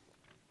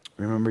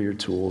 Remember your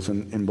tools.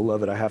 And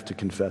beloved, I have to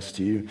confess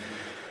to you,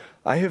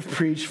 I have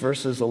preached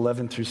verses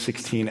 11 through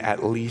 16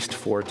 at least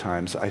 4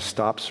 times. I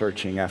stopped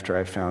searching after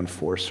I found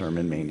 4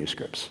 sermon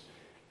manuscripts.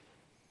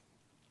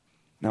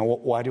 Now,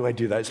 why do I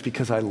do that? It's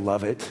because I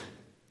love it.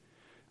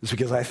 It's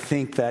because I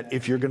think that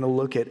if you're going to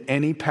look at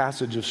any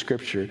passage of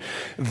Scripture,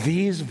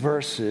 these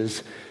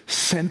verses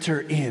center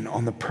in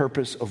on the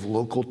purpose of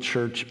local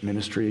church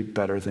ministry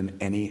better than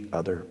any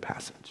other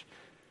passage.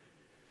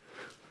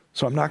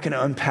 So I'm not going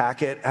to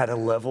unpack it at a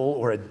level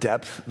or a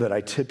depth that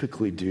I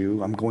typically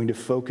do. I'm going to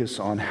focus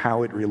on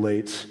how it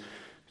relates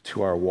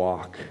to our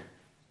walk.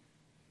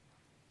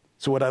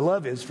 So what I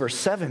love is verse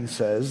 7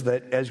 says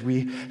that as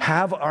we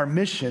have our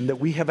mission, that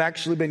we have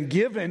actually been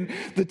given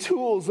the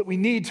tools that we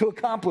need to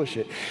accomplish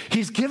it.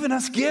 He's given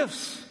us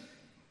gifts.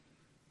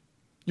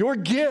 Your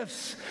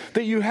gifts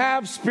that you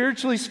have,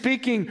 spiritually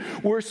speaking,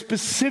 were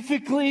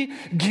specifically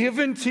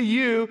given to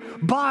you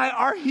by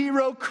our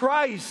hero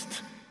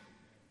Christ.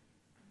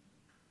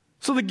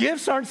 So the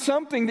gifts aren't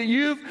something that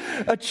you've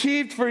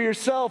achieved for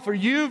yourself or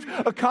you've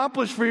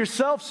accomplished for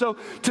yourself. So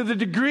to the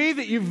degree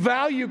that you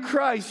value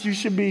Christ, you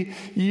should be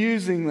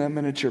using them,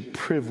 and it's your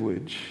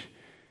privilege.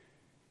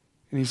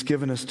 And he's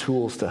given us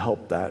tools to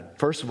help that.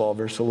 First of all,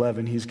 verse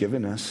 11, he's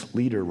given us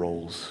leader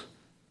roles.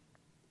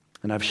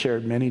 And I've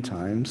shared many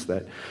times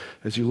that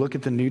as you look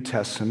at the New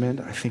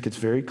Testament, I think it's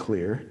very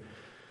clear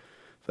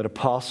that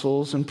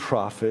apostles and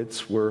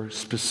prophets were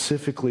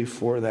specifically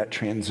for that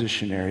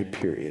transitionary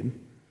period.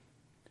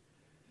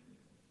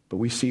 But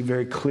we see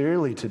very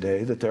clearly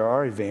today that there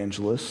are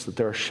evangelists, that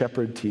there are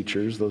shepherd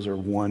teachers. Those are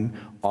one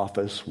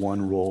office,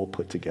 one role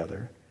put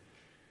together.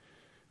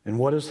 And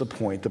what is the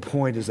point? The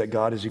point is that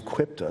God has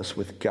equipped us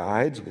with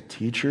guides, with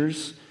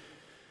teachers,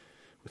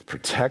 with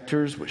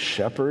protectors, with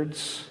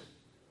shepherds,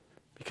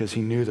 because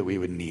he knew that we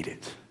would need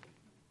it.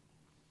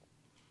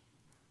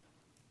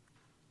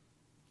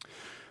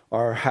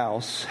 Our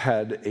house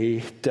had a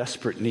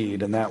desperate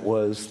need, and that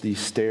was the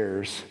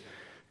stairs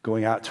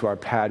going out to our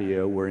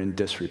patio were in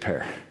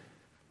disrepair.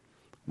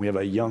 We have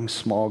a young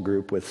small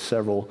group with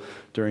several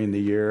during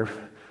the year,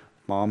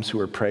 moms who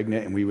are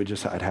pregnant,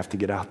 and I'd have to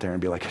get out there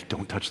and be like,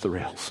 don't touch the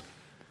rails.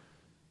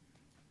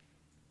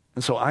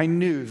 And so I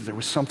knew there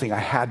was something I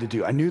had to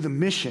do. I knew the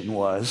mission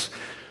was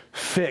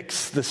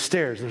fix the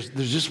stairs.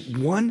 There's just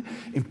one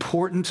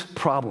important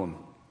problem,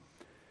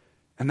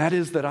 and that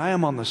is that I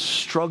am on the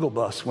struggle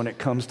bus when it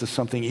comes to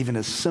something even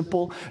as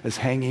simple as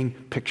hanging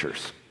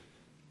pictures.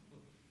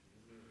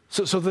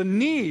 So the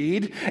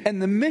need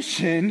and the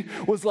mission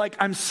was like,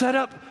 I'm set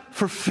up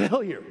for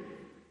failure.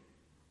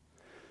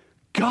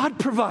 God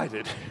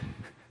provided.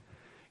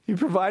 He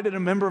provided a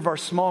member of our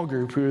small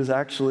group who is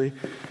actually,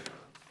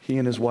 he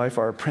and his wife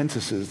are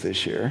apprentices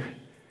this year.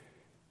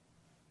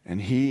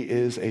 And he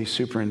is a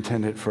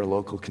superintendent for a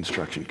local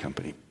construction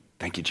company.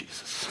 Thank you,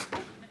 Jesus.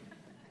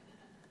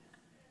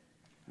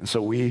 And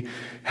so we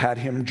had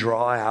him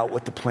draw out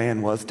what the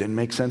plan was. Didn't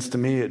make sense to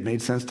me. It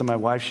made sense to my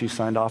wife. She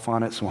signed off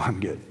on it, so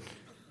I'm good.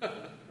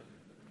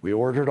 We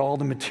ordered all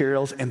the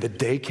materials, and the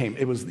day came.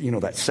 It was,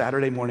 that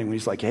Saturday morning when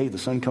he's like, hey, the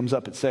sun comes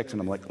up at 6,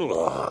 and I'm like,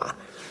 ugh.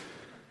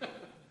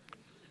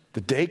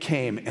 The day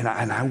came, and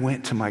I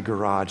went to my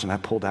garage, and I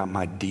pulled out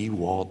my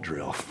DeWalt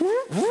drill.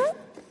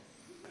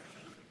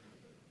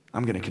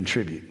 I'm going to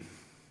contribute.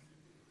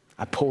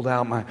 I pulled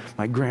out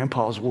my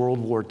grandpa's World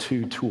War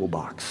II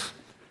toolbox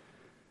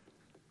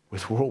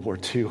with World War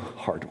II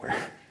hardware.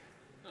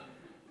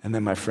 And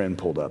then my friend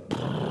pulled up.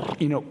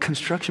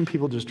 Construction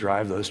people just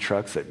drive those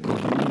trucks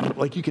that,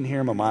 like you can hear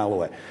them a mile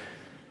away.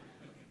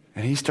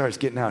 And he starts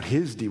getting out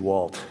his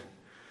DeWalt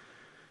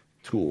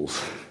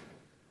tools.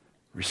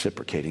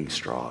 reciprocating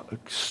straw,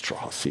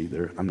 see,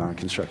 I'm not a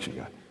construction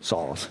guy,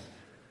 saws,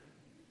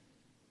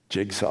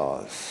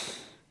 jigsaws,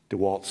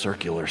 DeWalt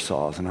circular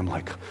saws, and I'm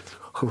like,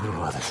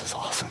 oh, this is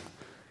awesome.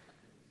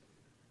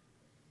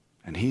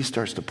 And he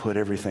starts to put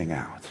everything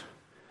out,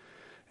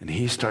 and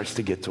he starts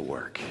to get to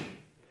work,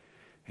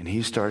 and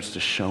he starts to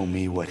show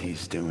me what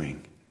he's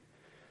doing.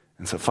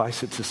 And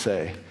suffice it to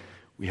say,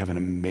 we have an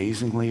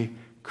amazingly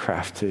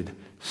crafted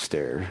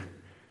stair,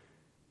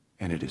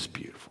 and it is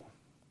beautiful.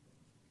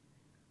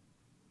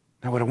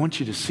 Now, what I want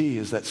you to see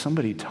is that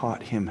somebody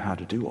taught him how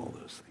to do all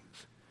those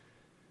things.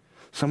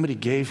 Somebody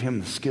gave him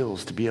the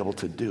skills to be able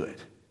to do it.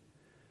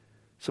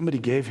 Somebody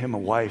gave him a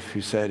wife who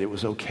said it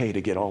was okay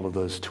to get all of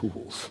those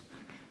tools.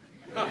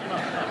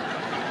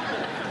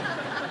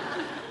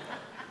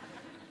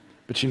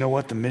 But you know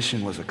what? The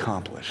mission was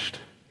accomplished.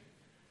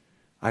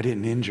 I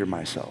didn't injure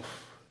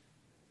myself.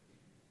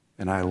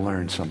 And I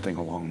learned something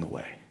along the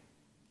way.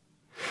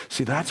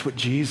 See, that's what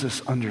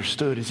Jesus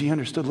understood, is he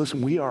understood,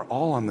 listen, we are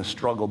all on the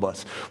struggle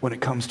bus when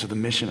it comes to the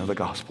mission of the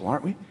gospel,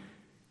 aren't we?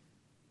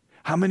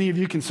 How many of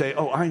you can say,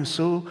 oh, I'm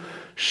so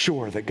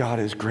sure that God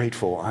is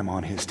grateful I'm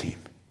on his team?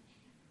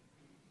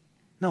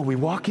 No, we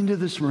walk into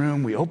this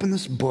room, we open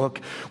this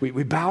book, we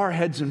bow our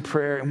heads in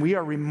prayer, and we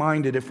are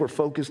reminded, if we're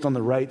focused on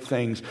the right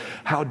things,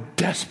 how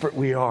desperate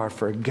we are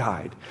for a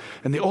guide.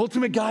 And the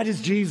ultimate guide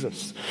is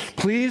Jesus.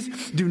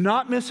 Please do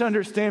not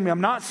misunderstand me. I'm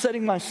not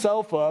setting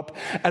myself up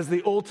as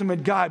the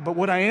ultimate guide, but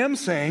what I am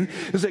saying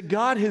is that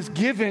God has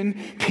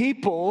given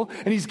people,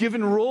 and he's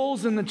given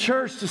roles in the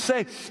church to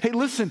say, hey,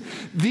 listen,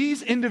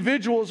 these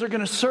individuals are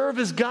going to serve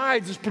as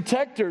guides, as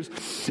protectors,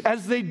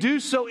 as they do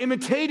so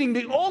imitating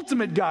the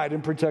ultimate guide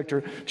and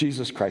protector,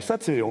 Jesus Christ.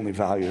 That's the only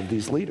value of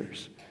these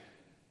leaders.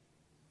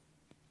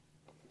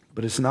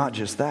 But it's not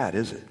just that,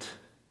 is it?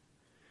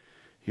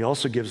 He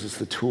also gives us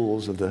the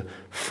tools of the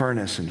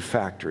furnace and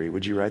factory.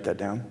 Would you write that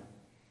down?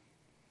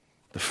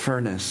 The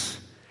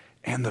furnace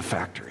and the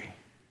factory.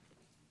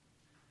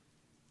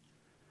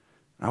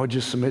 I would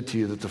just submit to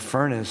you that the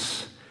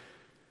furnace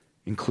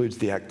includes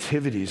the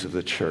activities of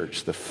the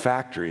church. The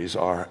factories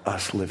are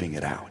us living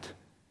it out.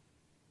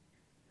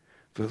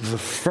 The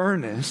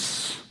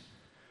furnace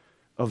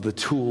of the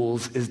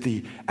tools is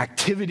the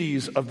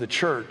activities of the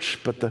church,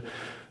 but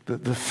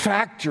the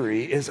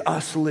factory is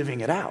us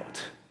living it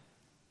out.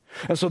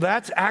 And so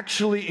that's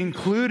actually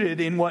included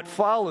in what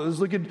follows.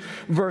 Look at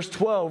verse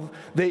 12.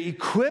 They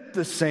equip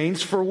the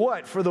saints for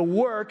what? For the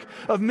work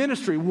of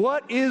ministry.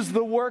 What is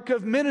the work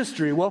of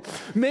ministry? Well,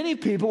 many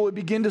people would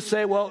begin to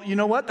say, well, you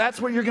know what?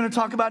 That's what you're going to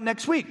talk about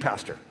next week,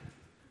 Pastor.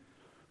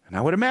 And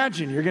I would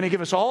imagine you're going to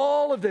give us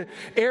all of the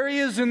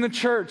areas in the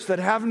church that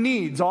have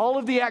needs, all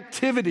of the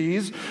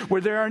activities where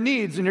there are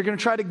needs, and you're going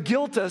to try to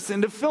guilt us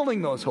into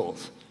filling those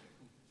holes.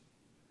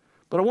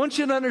 But I want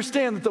you to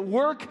understand that the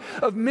work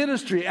of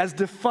ministry, as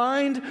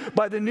defined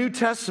by the New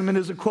Testament,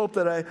 is a quote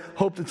that I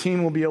hope the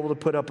team will be able to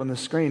put up on the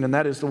screen, and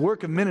that is, the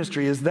work of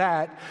ministry is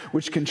that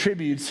which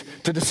contributes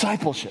to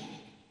discipleship.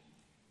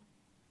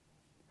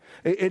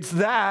 It's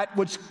that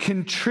which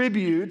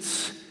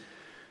contributes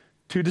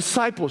to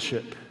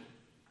discipleship.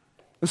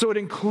 And so it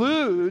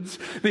includes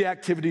the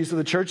activities of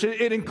the church.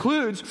 It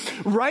includes,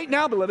 right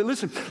now, beloved,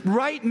 listen,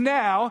 right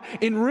now,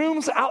 in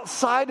rooms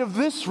outside of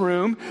this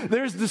room,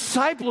 there's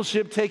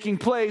discipleship taking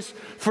place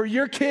for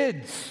your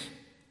kids.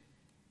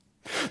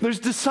 There's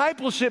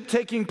discipleship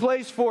taking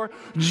place for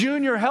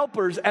junior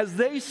helpers as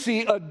they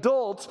see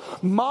adults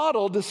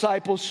model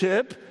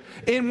discipleship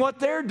in what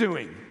they're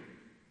doing.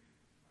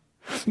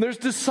 There's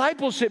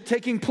discipleship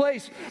taking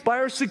place by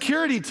our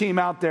security team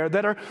out there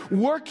that are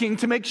working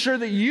to make sure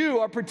that you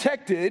are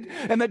protected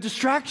and that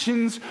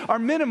distractions are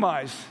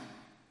minimized.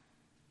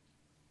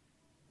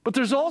 But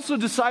there's also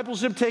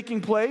discipleship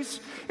taking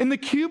place in the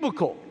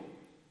cubicle.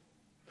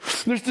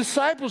 There's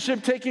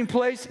discipleship taking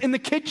place in the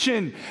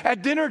kitchen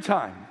at dinner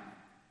time.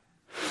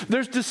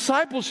 There's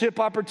discipleship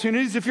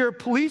opportunities if you're a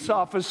police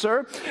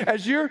officer,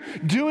 as you're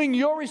doing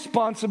your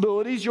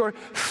responsibilities, your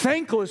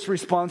thankless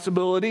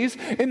responsibilities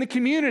in the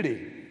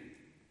community.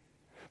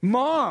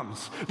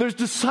 Moms, there's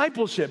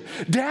discipleship.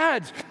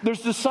 Dads,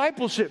 there's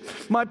discipleship.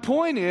 My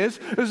point is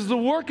the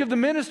work of the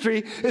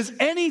ministry is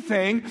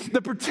anything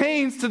that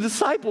pertains to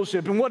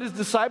discipleship. And what is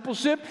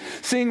discipleship?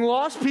 Seeing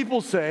lost people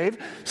saved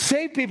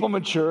people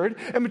matured,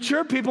 and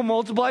mature people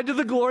multiplied to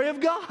the glory of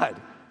God.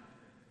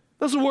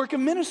 That's the work of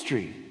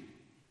ministry.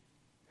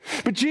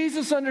 But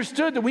Jesus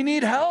understood that we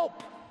need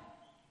help.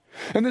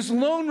 And this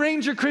Lone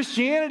Ranger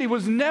Christianity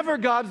was never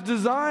God's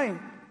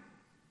design.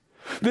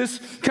 This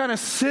kind of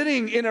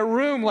sitting in a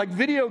room like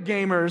video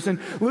gamers and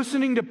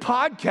listening to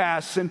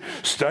podcasts and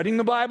studying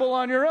the Bible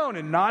on your own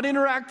and not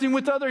interacting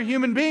with other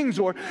human beings,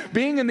 or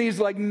being in these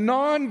like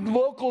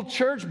non-local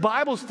church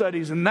Bible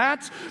studies, and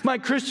that's my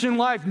Christian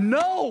life.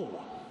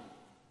 No!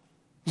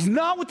 It's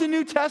not what the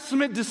New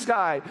Testament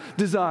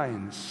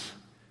designs.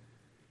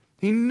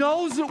 He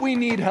knows that we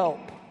need help.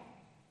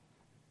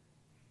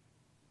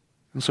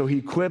 And so he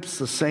equips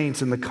the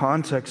saints in the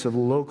context of a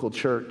local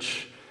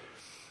church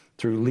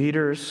through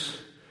leaders,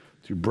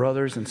 through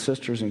brothers and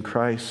sisters in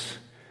Christ.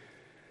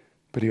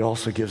 But he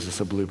also gives us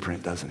a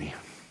blueprint, doesn't he?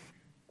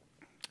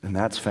 And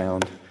that's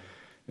found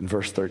in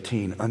verse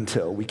 13.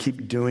 Until we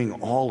keep doing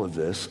all of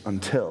this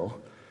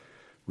until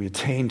we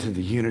attain to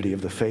the unity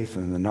of the faith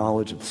and the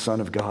knowledge of the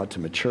Son of God, to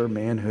mature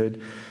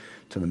manhood,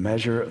 to the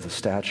measure of the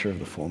stature of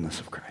the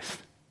fullness of Christ.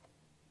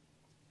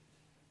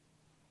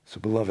 So,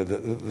 beloved,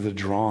 the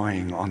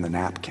drawing on the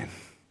napkin,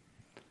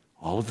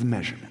 all of the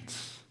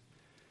measurements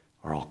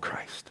are all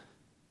Christ.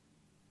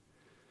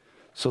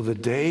 So the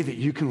day that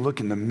you can look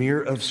in the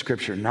mirror of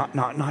Scripture,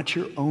 not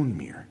your own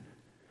mirror,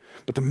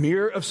 but the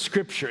mirror of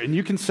Scripture, and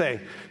you can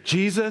say,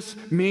 Jesus,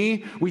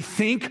 me, we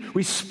think,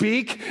 we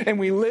speak, and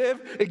we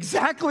live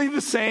exactly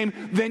the same,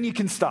 then you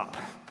can stop.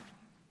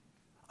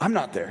 I'm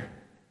not there.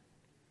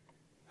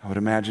 I would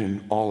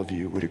imagine all of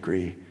you would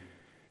agree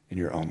in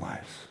your own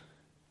lives.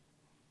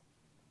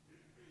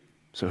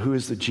 So who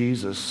is the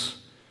Jesus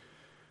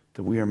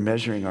that we are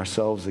measuring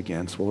ourselves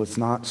against? Well, it's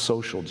not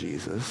social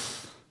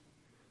Jesus.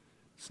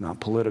 It's not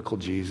political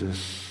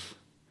Jesus.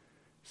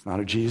 It's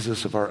not a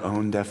Jesus of our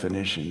own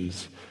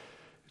definitions.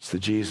 It's the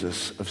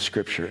Jesus of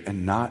Scripture,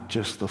 and not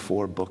just the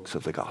 4 books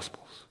of the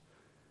Gospels.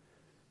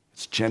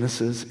 It's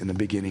Genesis. In the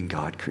beginning,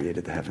 God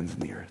created the heavens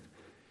and the earth.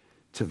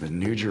 To the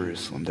New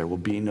Jerusalem, there will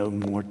be no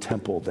more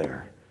temple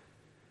there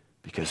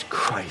because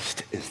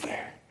Christ is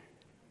there.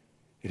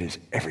 It is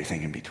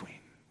everything in between.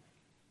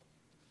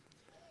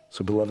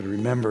 So, beloved,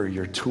 remember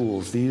your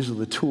tools. These are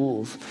the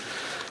tools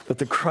that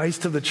the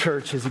Christ of the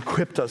church has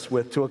equipped us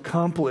with to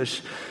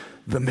accomplish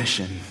the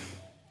mission.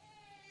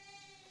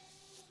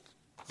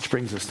 Which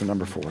brings us to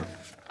number 4.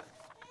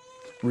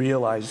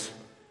 Realize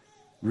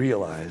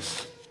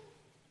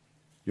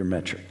your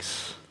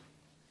metrics.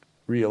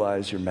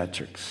 Realize your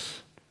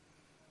metrics.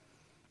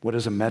 What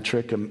is a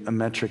metric? A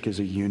metric is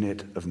a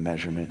unit of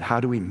measurement. How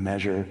do we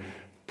measure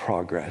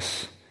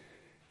progress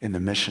in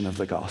the mission of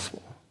the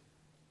gospel?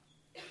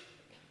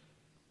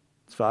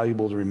 It's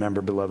valuable to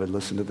remember, beloved,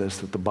 listen to this,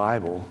 that the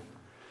Bible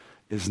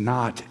is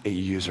not a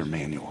user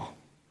manual.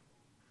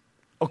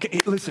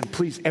 Okay, listen,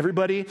 please,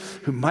 everybody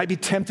who might be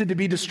tempted to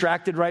be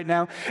distracted right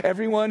now,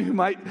 everyone who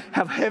might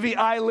have heavy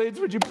eyelids,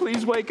 would you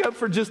please wake up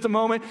for just a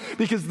moment?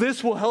 Because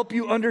this will help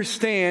you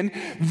understand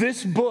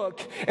this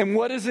book and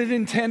what is it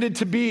intended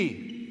to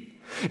be.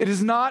 It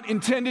is not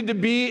intended to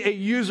be a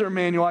user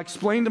manual. I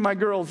explained to my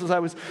girls as I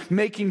was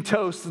making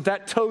toast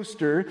that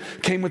toaster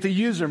came with a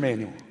user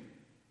manual.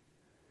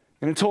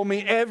 And it told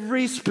me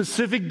every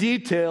specific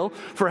detail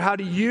for how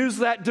to use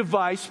that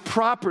device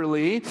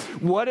properly,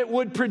 what it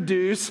would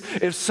produce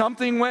if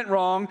something went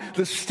wrong,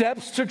 the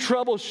steps to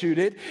troubleshoot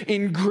it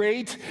in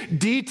great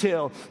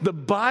detail. The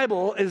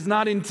Bible is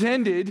not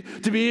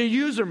intended to be a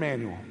user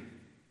manual.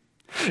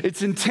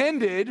 It's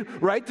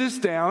intended, write this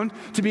down,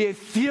 to be a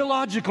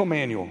theological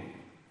manual.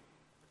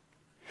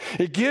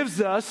 It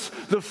gives us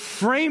the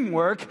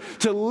framework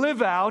to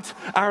live out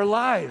our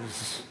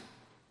lives.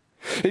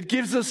 It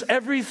gives us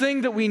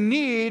everything that we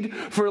need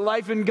for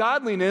life and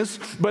godliness,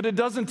 but it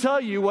doesn't tell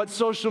you what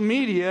social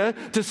media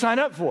to sign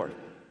up for.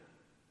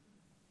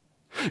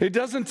 It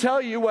doesn't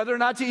tell you whether or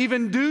not to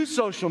even do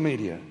social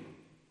media.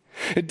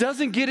 It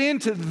doesn't get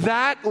into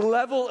that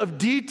level of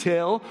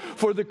detail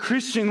for the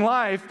Christian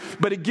life,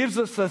 but it gives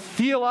us a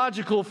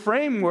theological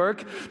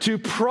framework to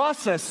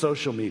process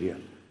social media,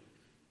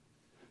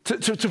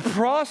 to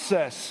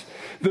process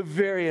the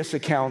various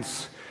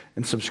accounts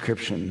and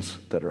subscriptions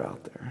that are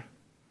out there.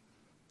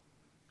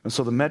 And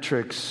so the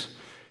metrics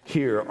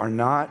here are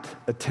not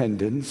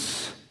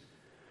attendance.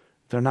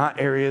 They're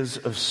not areas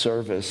of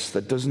service.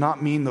 That does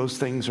not mean those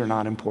things are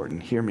not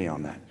important. Hear me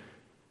on that.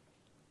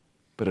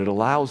 But it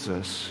allows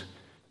us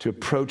to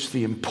approach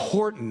the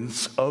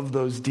importance of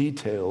those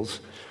details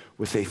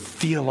with a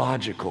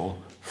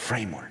theological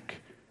framework.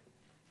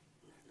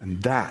 And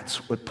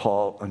that's what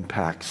Paul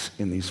unpacks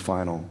in these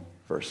final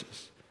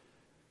verses.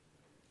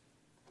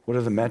 What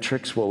are the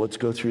metrics? Well, let's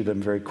go through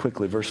them very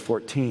quickly. Verse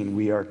 14,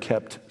 we are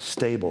kept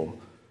stable.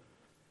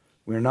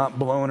 We are not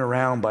blown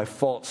around by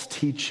false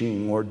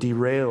teaching or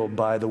derailed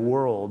by the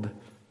world.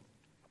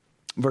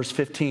 Verse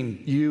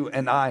 15, you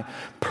and I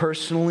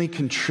personally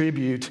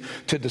contribute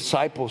to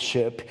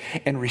discipleship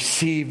and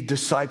receive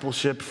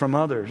discipleship from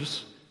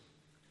others.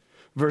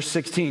 Verse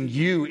 16,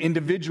 you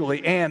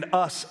individually and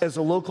us as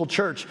a local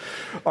church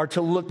are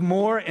to look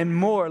more and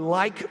more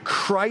like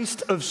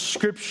Christ of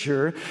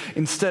Scripture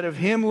instead of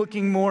him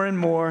looking more and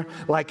more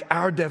like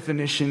our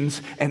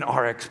definitions and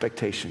our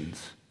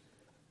expectations.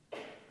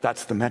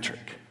 That's the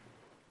metric.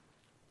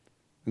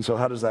 And so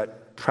how does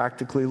that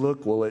practically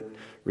look? Well, it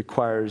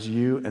requires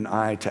you and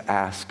I to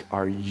ask,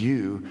 are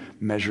you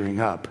measuring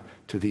up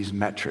to these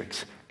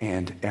metrics?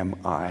 And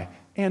am I?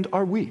 And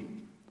are we?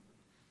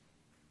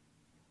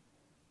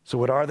 So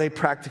what are they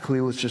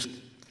practically? Let's just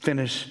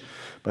finish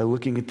by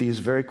looking at these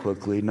very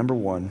quickly. Number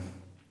 1,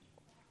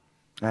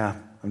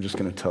 I'm just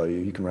going to tell you.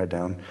 You can write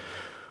down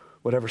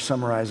whatever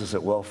summarizes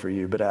it well for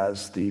you. But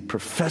as the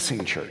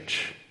professing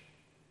church,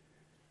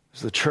 as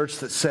the church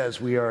that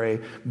says we are a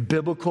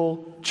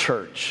biblical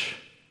church,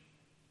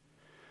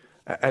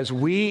 as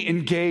we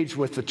engage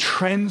with the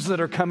trends that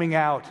are coming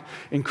out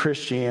in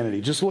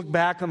Christianity. Just look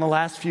back on the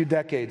last few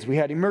decades. We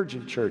had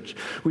emergent church.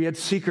 We had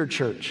seeker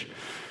church.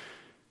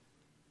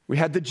 We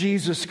had the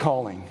Jesus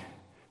calling.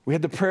 We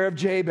had the prayer of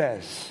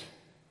Jabez.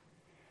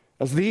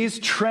 As these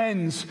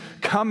trends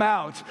come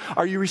out,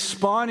 are you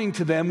responding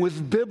to them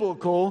with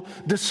biblical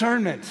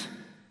discernment?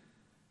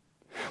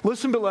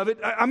 Listen, beloved,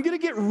 I'm going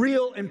to get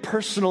real and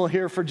personal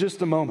here for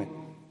just a moment.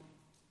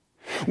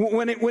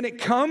 When it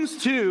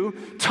comes to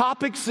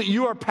topics that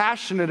you are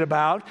passionate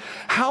about,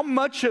 how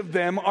much of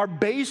them are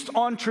based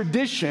on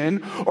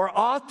tradition or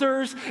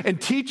authors and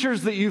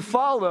teachers that you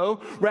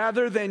follow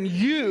rather than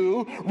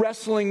you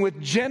wrestling with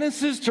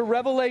Genesis to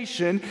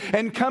Revelation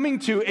and coming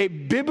to a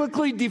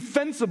biblically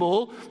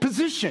defensible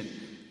position?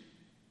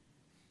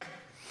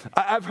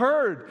 I've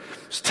heard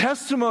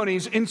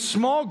testimonies in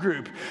small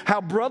group how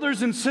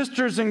brothers and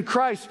sisters in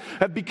Christ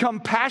have become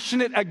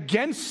passionate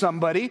against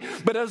somebody,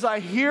 but as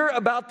I hear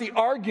about the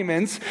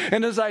arguments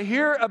and as I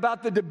hear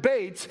about the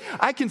debates,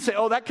 I can say,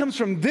 oh, that comes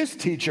from this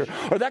teacher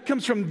or that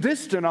comes from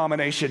this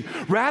denomination,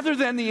 rather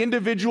than the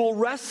individual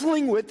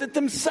wrestling with it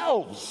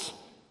themselves.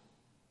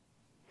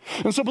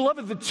 And so,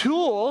 beloved, the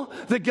tool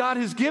that God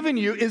has given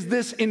you is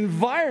this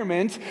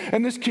environment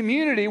and this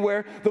community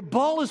where the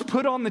ball is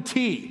put on the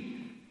tee.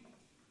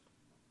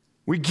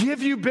 We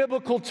give you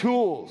biblical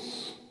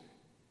tools.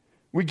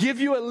 We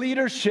give you a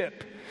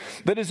leadership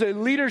that is a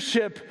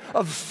leadership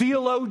of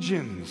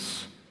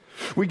theologians.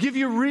 We give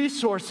you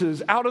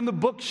resources out on the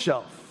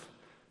bookshelf.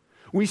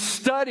 We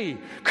study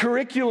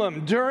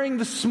curriculum during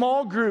the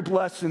small group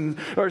lesson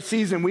or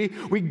season.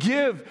 We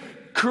give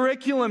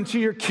curriculum to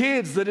your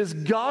kids that is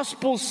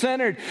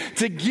gospel-centered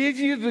to give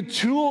you the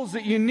tools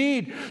that you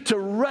need to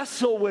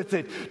wrestle with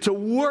it, to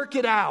work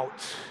it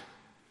out,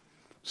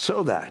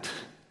 so that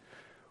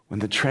when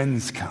the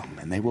trends come,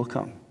 and they will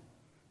come,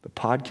 the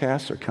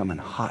podcasts are coming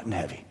hot and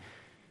heavy,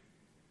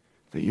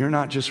 that you're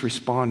not just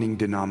responding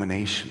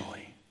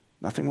denominationally.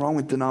 Nothing wrong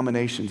with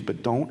denominations,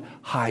 but don't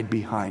hide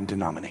behind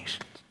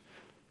denominations.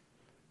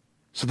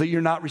 So that you're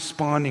not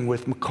responding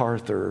with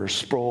MacArthur or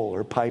Sproul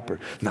or Piper.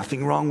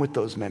 Nothing wrong with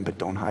those men, but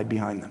don't hide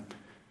behind them.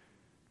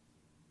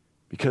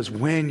 Because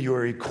when you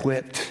are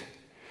equipped,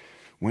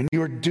 when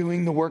you are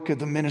doing the work of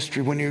the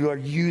ministry, when you are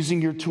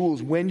using your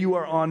tools, when you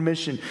are on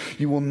mission,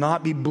 you will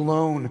not be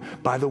blown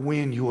by the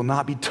wind. You will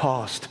not be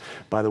tossed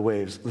by the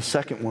waves. The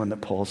second one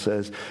that Paul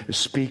says is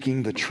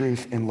speaking the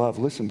truth in love.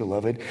 Listen,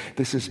 beloved,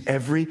 this is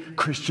every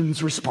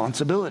Christian's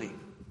responsibility.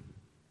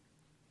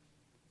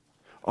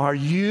 Are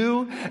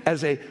you,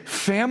 as a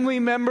family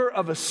member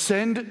of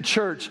Ascend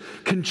Church,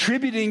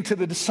 contributing to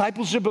the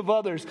discipleship of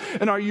others?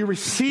 And are you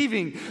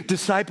receiving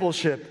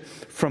discipleship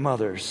from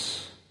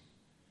others?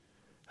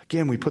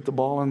 Again, we put the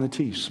ball on the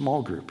tee,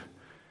 small group.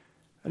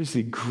 That is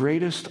the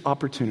greatest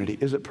opportunity.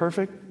 Is it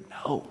perfect?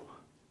 No.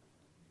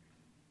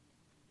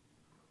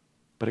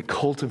 But it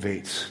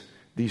cultivates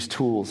these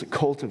tools. It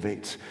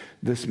cultivates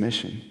this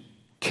mission.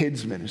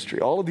 Kids ministry,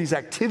 all of these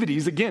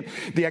activities. Again,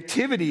 the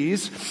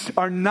activities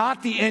are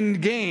not the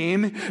end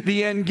game.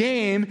 The end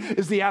game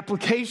is the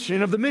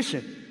application of the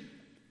mission.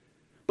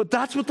 But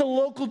that's what the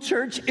local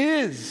church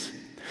is.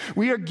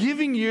 We are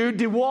giving you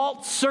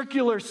DeWalt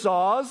circular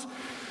saws.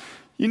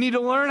 You need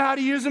to learn how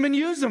to use them and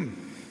use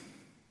them.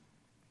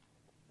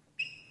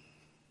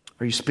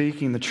 Are you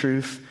speaking the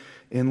truth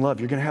in love?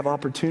 You're going to have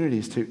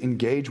opportunities to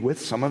engage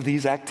with some of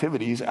these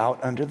activities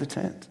out under the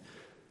tent.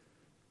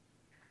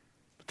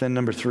 But then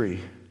number 3,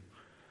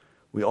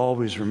 we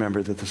always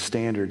remember that the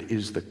standard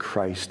is the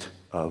Christ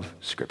of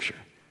Scripture.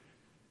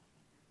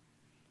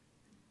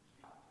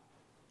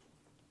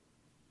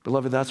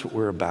 Beloved, that's what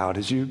we're about.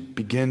 As you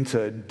begin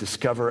to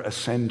discover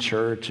Ascend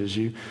Church, as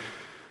you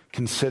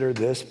consider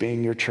this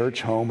being your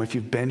church home, if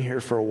you've been here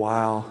for a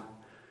while,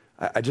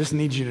 I just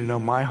need you to know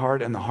my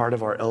heart and the heart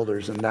of our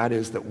elders, and that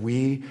is that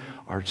we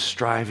are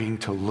striving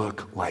to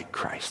look like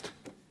Christ.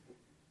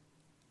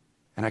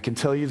 And I can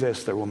tell you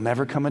this, there will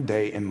never come a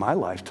day in my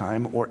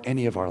lifetime or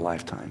any of our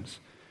lifetimes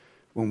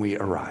when we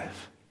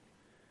arrive.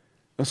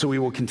 And so we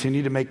will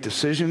continue to make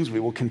decisions. We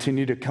will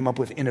continue to come up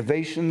with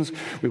innovations.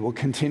 We will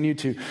continue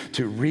to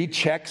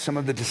recheck some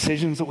of the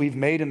decisions that we've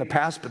made in the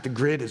past, but the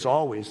grid is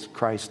always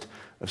Christ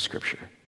of Scripture.